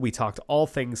incredible. We talked all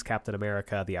things Captain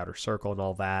America, the Outer Circle, and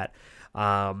all that.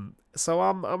 So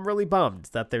I'm really bummed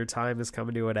that their time is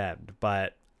coming to an end.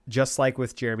 But just like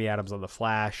with Jeremy Adams on The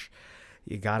Flash,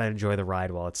 you gotta enjoy the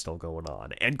ride while it's still going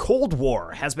on. And Cold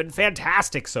War has been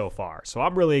fantastic so far, so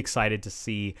I'm really excited to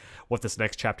see what this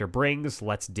next chapter brings.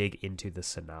 Let's dig into the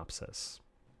synopsis.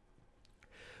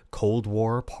 Cold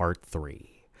War Part 3.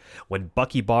 When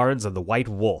Bucky Barnes and the White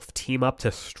Wolf team up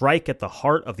to strike at the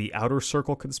heart of the Outer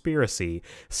Circle conspiracy,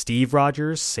 Steve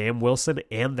Rogers, Sam Wilson,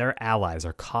 and their allies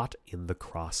are caught in the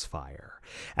crossfire.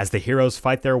 As the heroes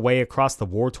fight their way across the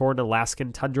war-torn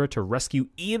Alaskan tundra to rescue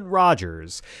Ian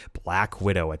Rogers, Black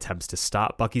Widow attempts to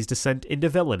stop Bucky's descent into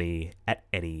villainy at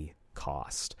any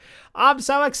cost. I'm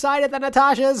so excited that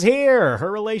Natasha's here!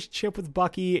 Her relationship with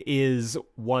Bucky is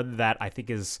one that I think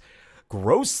is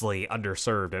grossly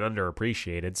underserved and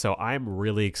underappreciated, so I'm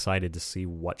really excited to see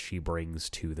what she brings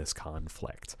to this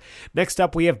conflict. Next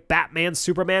up, we have Batman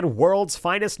Superman World's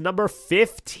Finest number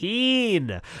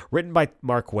 15, written by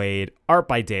Mark Waid, art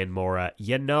by Dan Mora.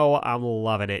 You know I'm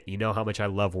loving it. You know how much I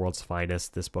love World's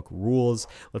Finest. This book rules.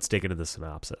 Let's dig into the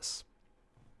synopsis.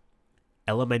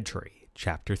 Elementary,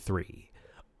 Chapter 3.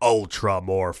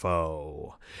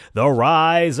 Ultramorpho. The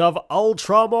rise of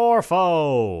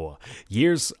Ultramorpho.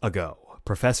 Years ago,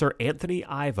 Professor Anthony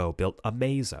Ivo built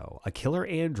Amazo, a killer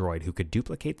android who could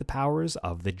duplicate the powers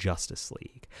of the Justice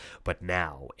League. But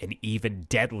now, an even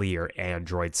deadlier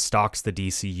android stalks the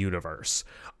DC universe.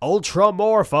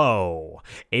 Ultramorpho!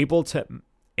 Able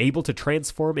to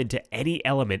transform into any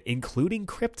element, including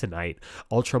kryptonite,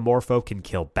 Ultramorpho can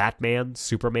kill Batman,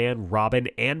 Superman, Robin,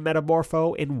 and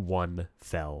Metamorpho in one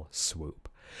fell swoop.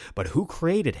 But who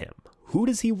created him? Who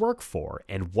does he work for?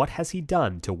 And what has he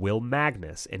done to Will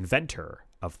Magnus, inventor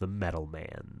of the Metal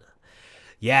Man?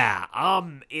 Yeah,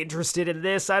 I'm interested in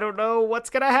this. I don't know what's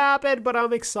going to happen, but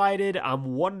I'm excited.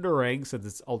 I'm wondering, since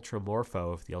it's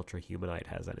Ultramorpho, if the Ultrahumanite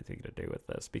has anything to do with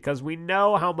this. Because we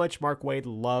know how much Mark Waid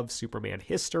loves Superman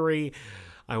history.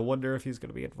 I wonder if he's going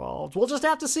to be involved. We'll just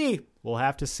have to see. We'll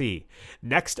have to see.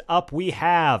 Next up, we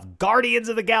have Guardians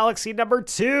of the Galaxy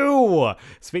 #2.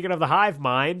 Speaking of the Hive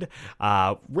Mind,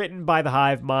 written by the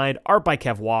Hive Mind, art by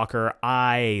Kev Walker.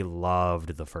 I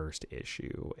loved the first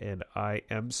issue, and I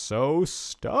am so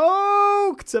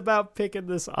stoked about picking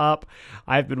this up.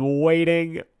 I've been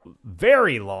waiting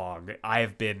very long. I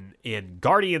have been in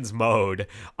Guardians mode,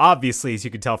 obviously, as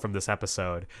you can tell from this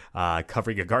episode,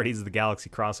 covering a Guardians of the Galaxy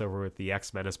crossover with the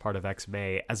X-Men as part of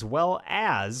X-May, as well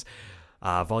as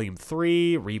Volume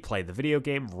 3, replaying the video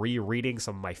game, rereading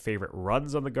some of my favorite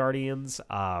runs on the Guardians.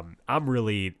 I'm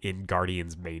really in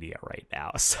Guardians mania right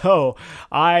now, so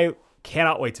I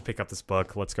cannot wait to pick up this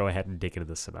book. Let's go ahead and dig into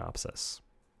the synopsis.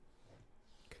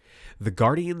 The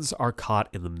Guardians are caught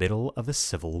in the middle of a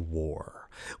civil war.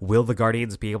 Will the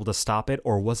Guardians be able to stop it,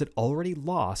 or was it already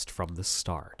lost from the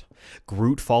start?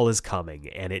 Grootfall is coming,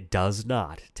 and it does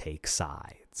not take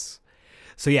sides.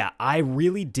 So yeah, I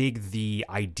really dig the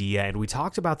idea, and we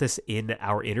talked about this in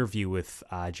our interview with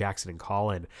Jackson and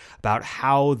Colin, about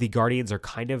how the Guardians are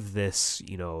kind of this,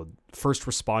 first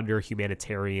responder,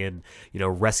 humanitarian,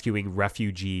 rescuing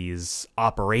refugees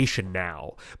operation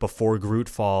now before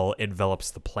Grootfall envelops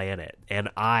the planet. And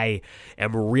I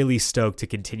am really stoked to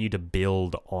continue to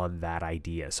build on that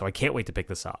idea. So I can't wait to pick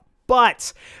this up.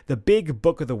 But the big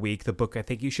book of the week, the book I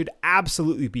think you should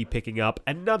absolutely be picking up,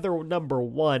 another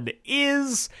 #1,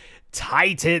 is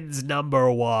Titans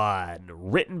 #1,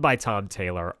 written by Tom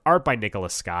Taylor, art by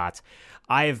Nicholas Scott.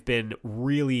 I have been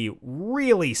really,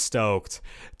 really stoked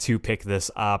to pick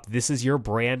this up. This is your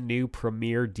brand new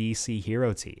premier DC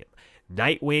hero team.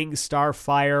 Nightwing,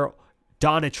 Starfire,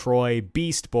 Donna Troy,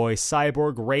 Beast Boy,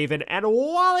 Cyborg, Raven, and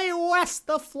Wally West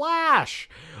the Flash,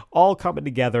 all coming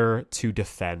together to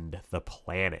defend the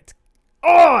planet.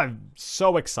 Oh, I'm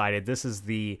so excited. This is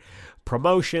the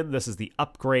promotion. This is the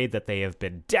upgrade that they have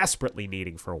been desperately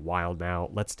needing for a while now.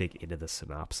 Let's dig into the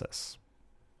synopsis.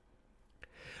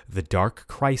 The Dark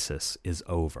Crisis is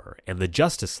over, and the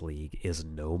Justice League is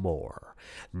no more.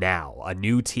 Now, a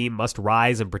new team must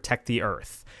rise and protect the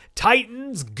Earth.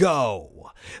 Titans,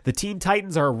 go! The Teen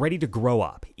Titans are ready to grow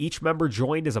up. Each member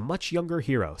joined as a much younger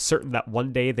hero, certain that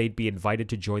one day they'd be invited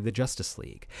to join the Justice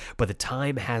League. But the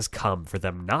time has come for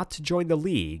them not to join the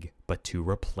League, but to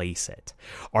replace it.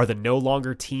 Are the no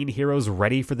longer teen heroes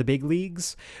ready for the big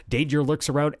leagues? Danger lurks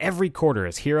around every corner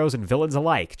as heroes and villains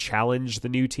alike challenge the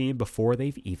new team before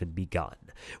they've even begun.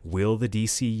 Will the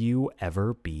DCU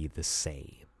ever be the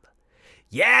same?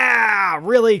 Yeah,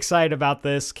 really excited about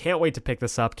this. Can't wait to pick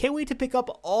this up. Can't wait to pick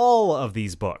up all of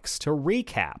these books. To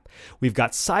recap, we've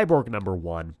got Cyborg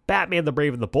 #1, Batman the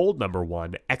Brave and the Bold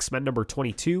 #1, X-Men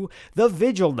 #22, The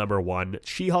Vigil #1,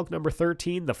 She-Hulk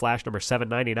 #13, The Flash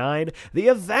 #799, The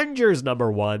Avengers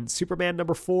 #1, Superman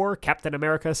 #4, Captain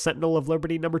America Sentinel of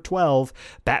Liberty #12,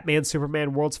 Batman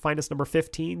Superman World's Finest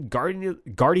 #15,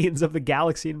 Guardians of the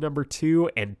Galaxy #2,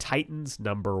 and Titans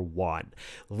 #1.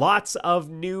 Lots of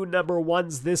new #1s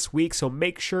this week, so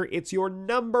make sure it's your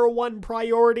 #1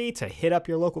 priority to hit up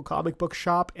your local comic book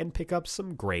shop and pick up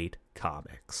some great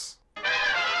comics.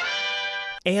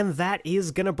 And that is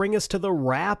going to bring us to the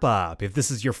wrap-up. If this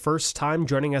is your first time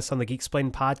joining us on the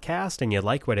Geeksplained podcast and you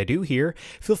like what I do here,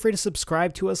 feel free to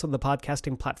subscribe to us on the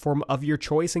podcasting platform of your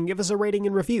choice and give us a rating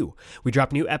and review. We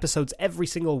drop new episodes every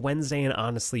single Wednesday, and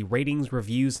honestly, ratings,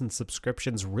 reviews, and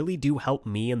subscriptions really do help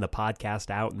me and the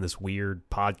podcast out in this weird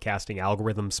podcasting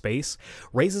algorithm space,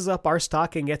 raises up our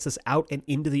stock and gets us out and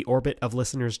into the orbit of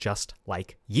listeners just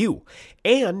like you.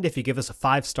 And if you give us a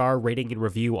 5-star rating and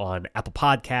review on Apple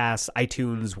Podcasts,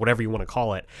 iTunes, whatever you want to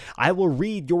call it, I will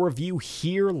read your review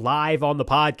here live on the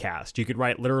podcast. You can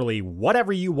write literally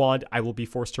whatever you want. I will be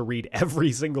forced to read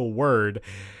every single word.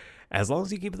 As long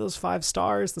as you give it those 5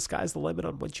 stars, the sky's the limit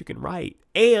on what you can write.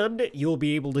 And you'll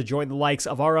be able to join the likes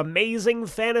of our amazing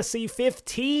Fantasy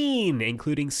 15,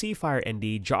 including Seafire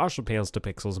ND, Josh from Tales to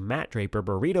Pixels, Matt Draper,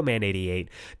 Burrito Man 88,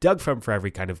 Doug from For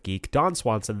Every Kind of Geek, Don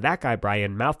Swanson, That Guy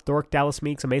Brian, Mouth Dork, Dallas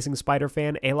Meeks, Amazing Spider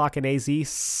Fan, Alok and AZ,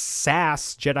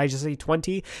 Sass, Jedi Jesse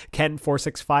 20, Ken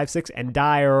 4656, and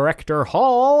Director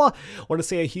Hall. I want to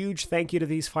say a huge thank you to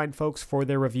these fine folks for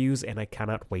their reviews, and I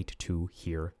cannot wait to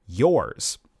hear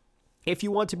yours. If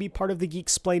you want to be part of the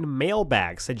Geeksplained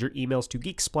mailbag, send your emails to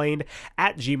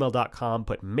geeksplained@gmail.com,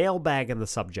 put mailbag in the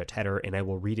subject header, and I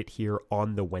will read it here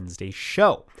on the Wednesday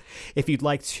show. If you'd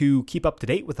like to keep up to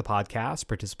date with the podcast,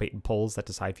 participate in polls that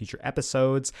decide future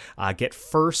episodes, get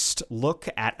first look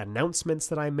at announcements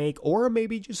that I make, or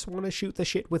maybe just want to shoot the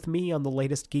shit with me on the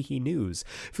latest geeky news,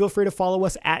 feel free to follow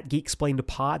us at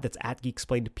GeekSplainedPod. That's at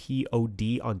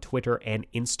GeekSplainedPod on Twitter and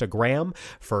Instagram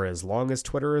for as long as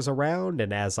Twitter is around,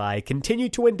 and as I continue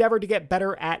to endeavor to get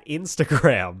better at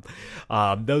Instagram.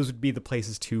 Those would be the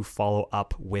places to follow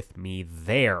up with me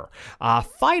there.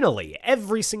 Finally,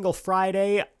 every single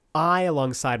Friday, I,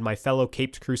 alongside my fellow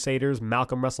Caped Crusaders,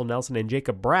 Malcolm Russell Nelson and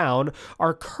Jacob Brown,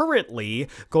 are currently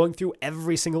going through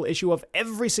every single issue of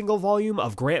every single volume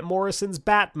of Grant Morrison's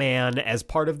Batman as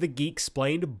part of the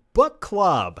Geeksplained Book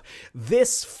Club.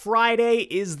 This Friday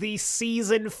is the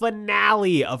season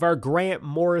finale of our Grant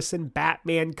Morrison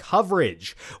Batman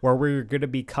coverage, where we're going to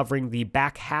be covering the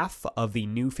back half of the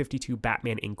New 52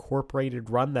 Batman Incorporated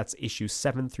run. That's issues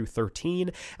 7 through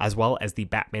 13, as well as the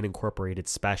Batman Incorporated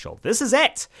special. This is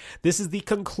it. This is the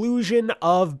conclusion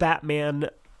of Batman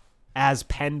as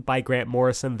penned by Grant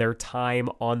Morrison. Their time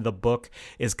on the book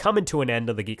is coming to an end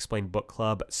of the Geeksplained Book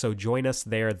Club, so join us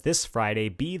there this Friday.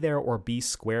 Be there or be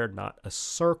square, not a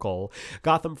circle.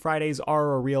 Gotham Fridays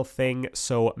are a real thing,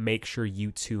 so make sure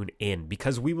you tune in,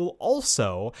 because we will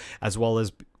also, as well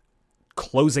as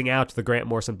closing out the Grant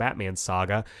Morrison Batman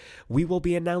saga, we will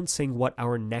be announcing what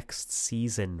our next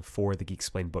season for the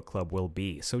Geeksplained Book Club will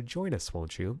be. So join us,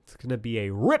 won't you? It's going to be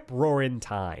a rip-roaring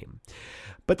time.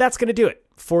 But that's going to do it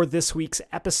for this week's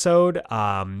episode.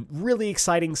 Really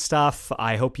exciting stuff.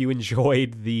 I hope you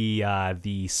enjoyed the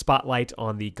spotlight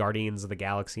on the Guardians of the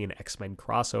Galaxy and X-Men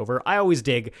crossover. I always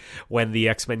dig when the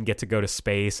X-Men get to go to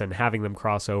space, and having them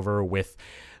cross over with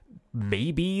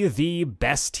maybe the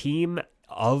best team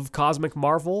of Cosmic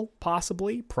Marvel,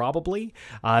 probably,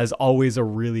 is always a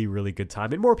really, really good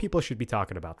time. And more people should be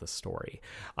talking about this story.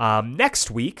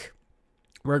 Next week,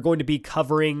 we're going to be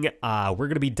covering, we're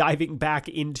going to be diving back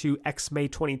into X-May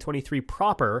 2023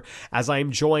 proper, as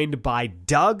I'm joined by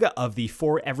Doug of the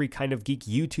For Every Kind of Geek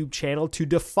YouTube channel to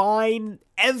define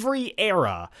every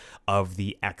era of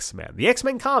the X-Men. The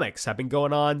X-Men comics have been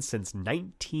going on since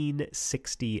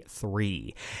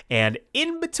 1963. And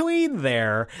in between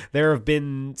there have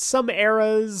been some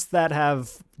eras that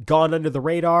have gone under the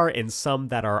radar and some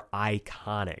that are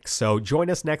iconic. So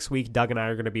join us next week. Doug and I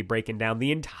are going to be breaking down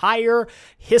the entire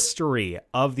history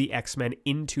of the X-Men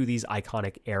into these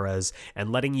iconic eras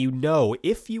and letting you know,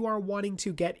 if you are wanting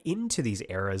to get into these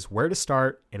eras, where to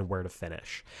start and where to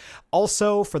finish.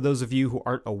 Also, for those of you who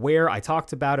aren't aware, I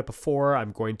talked about it before.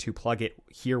 I'm going to plug it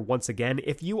here once again.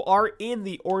 If you are in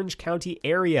the Orange County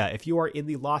area, if you are in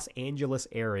the Los Angeles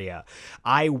area,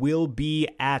 I will be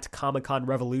at Comic-Con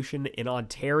Revolution in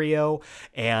Ontario,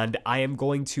 and I am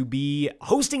going to be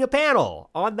hosting a panel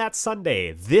on that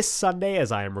Sunday. This Sunday,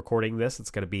 as I am recording this,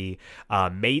 it's going to be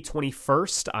May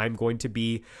 21st. I'm going to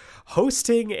be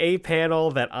hosting a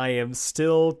panel that I am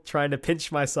still trying to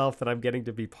pinch myself that I'm getting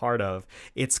to be part of.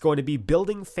 It's going to be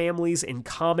Building Families in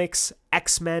Comics,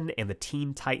 X-Men, and the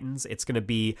Teen Titans. It's going to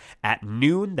be at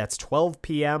noon, that's 12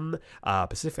 p.m.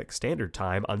 Pacific Standard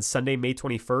Time, on Sunday, May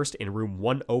 21st in room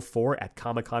 104 at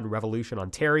Comic-Con Revolution,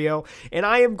 Ontario. And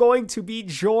I am going to be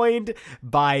joined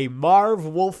by Marv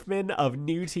Wolfman of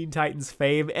New Teen Titans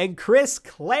fame and Chris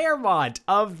Claremont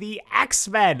of the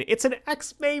X-Men. It's an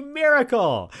X-Men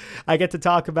miracle. I get to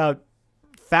talk about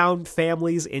found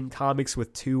families in comics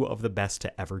with two of the best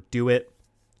to ever do it.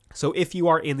 So if you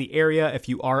are in the area, if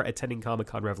you are attending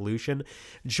Comic-Con Revolution,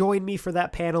 join me for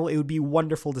that panel. It would be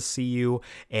wonderful to see you.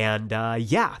 And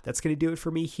yeah, that's going to do it for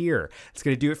me here. It's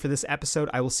going to do it for this episode.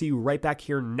 I will see you right back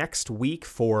here next week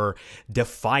for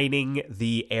defining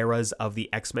the eras of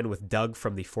the X-Men with Doug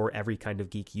from the For Every Kind of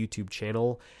Geek YouTube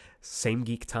channel. Same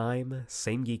geek time,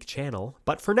 same geek channel.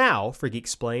 But for now, for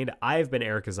Geeksplained, I've been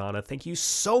Eric Azana. Thank you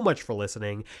so much for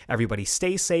listening. Everybody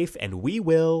stay safe, and we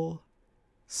will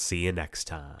see you next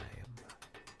time.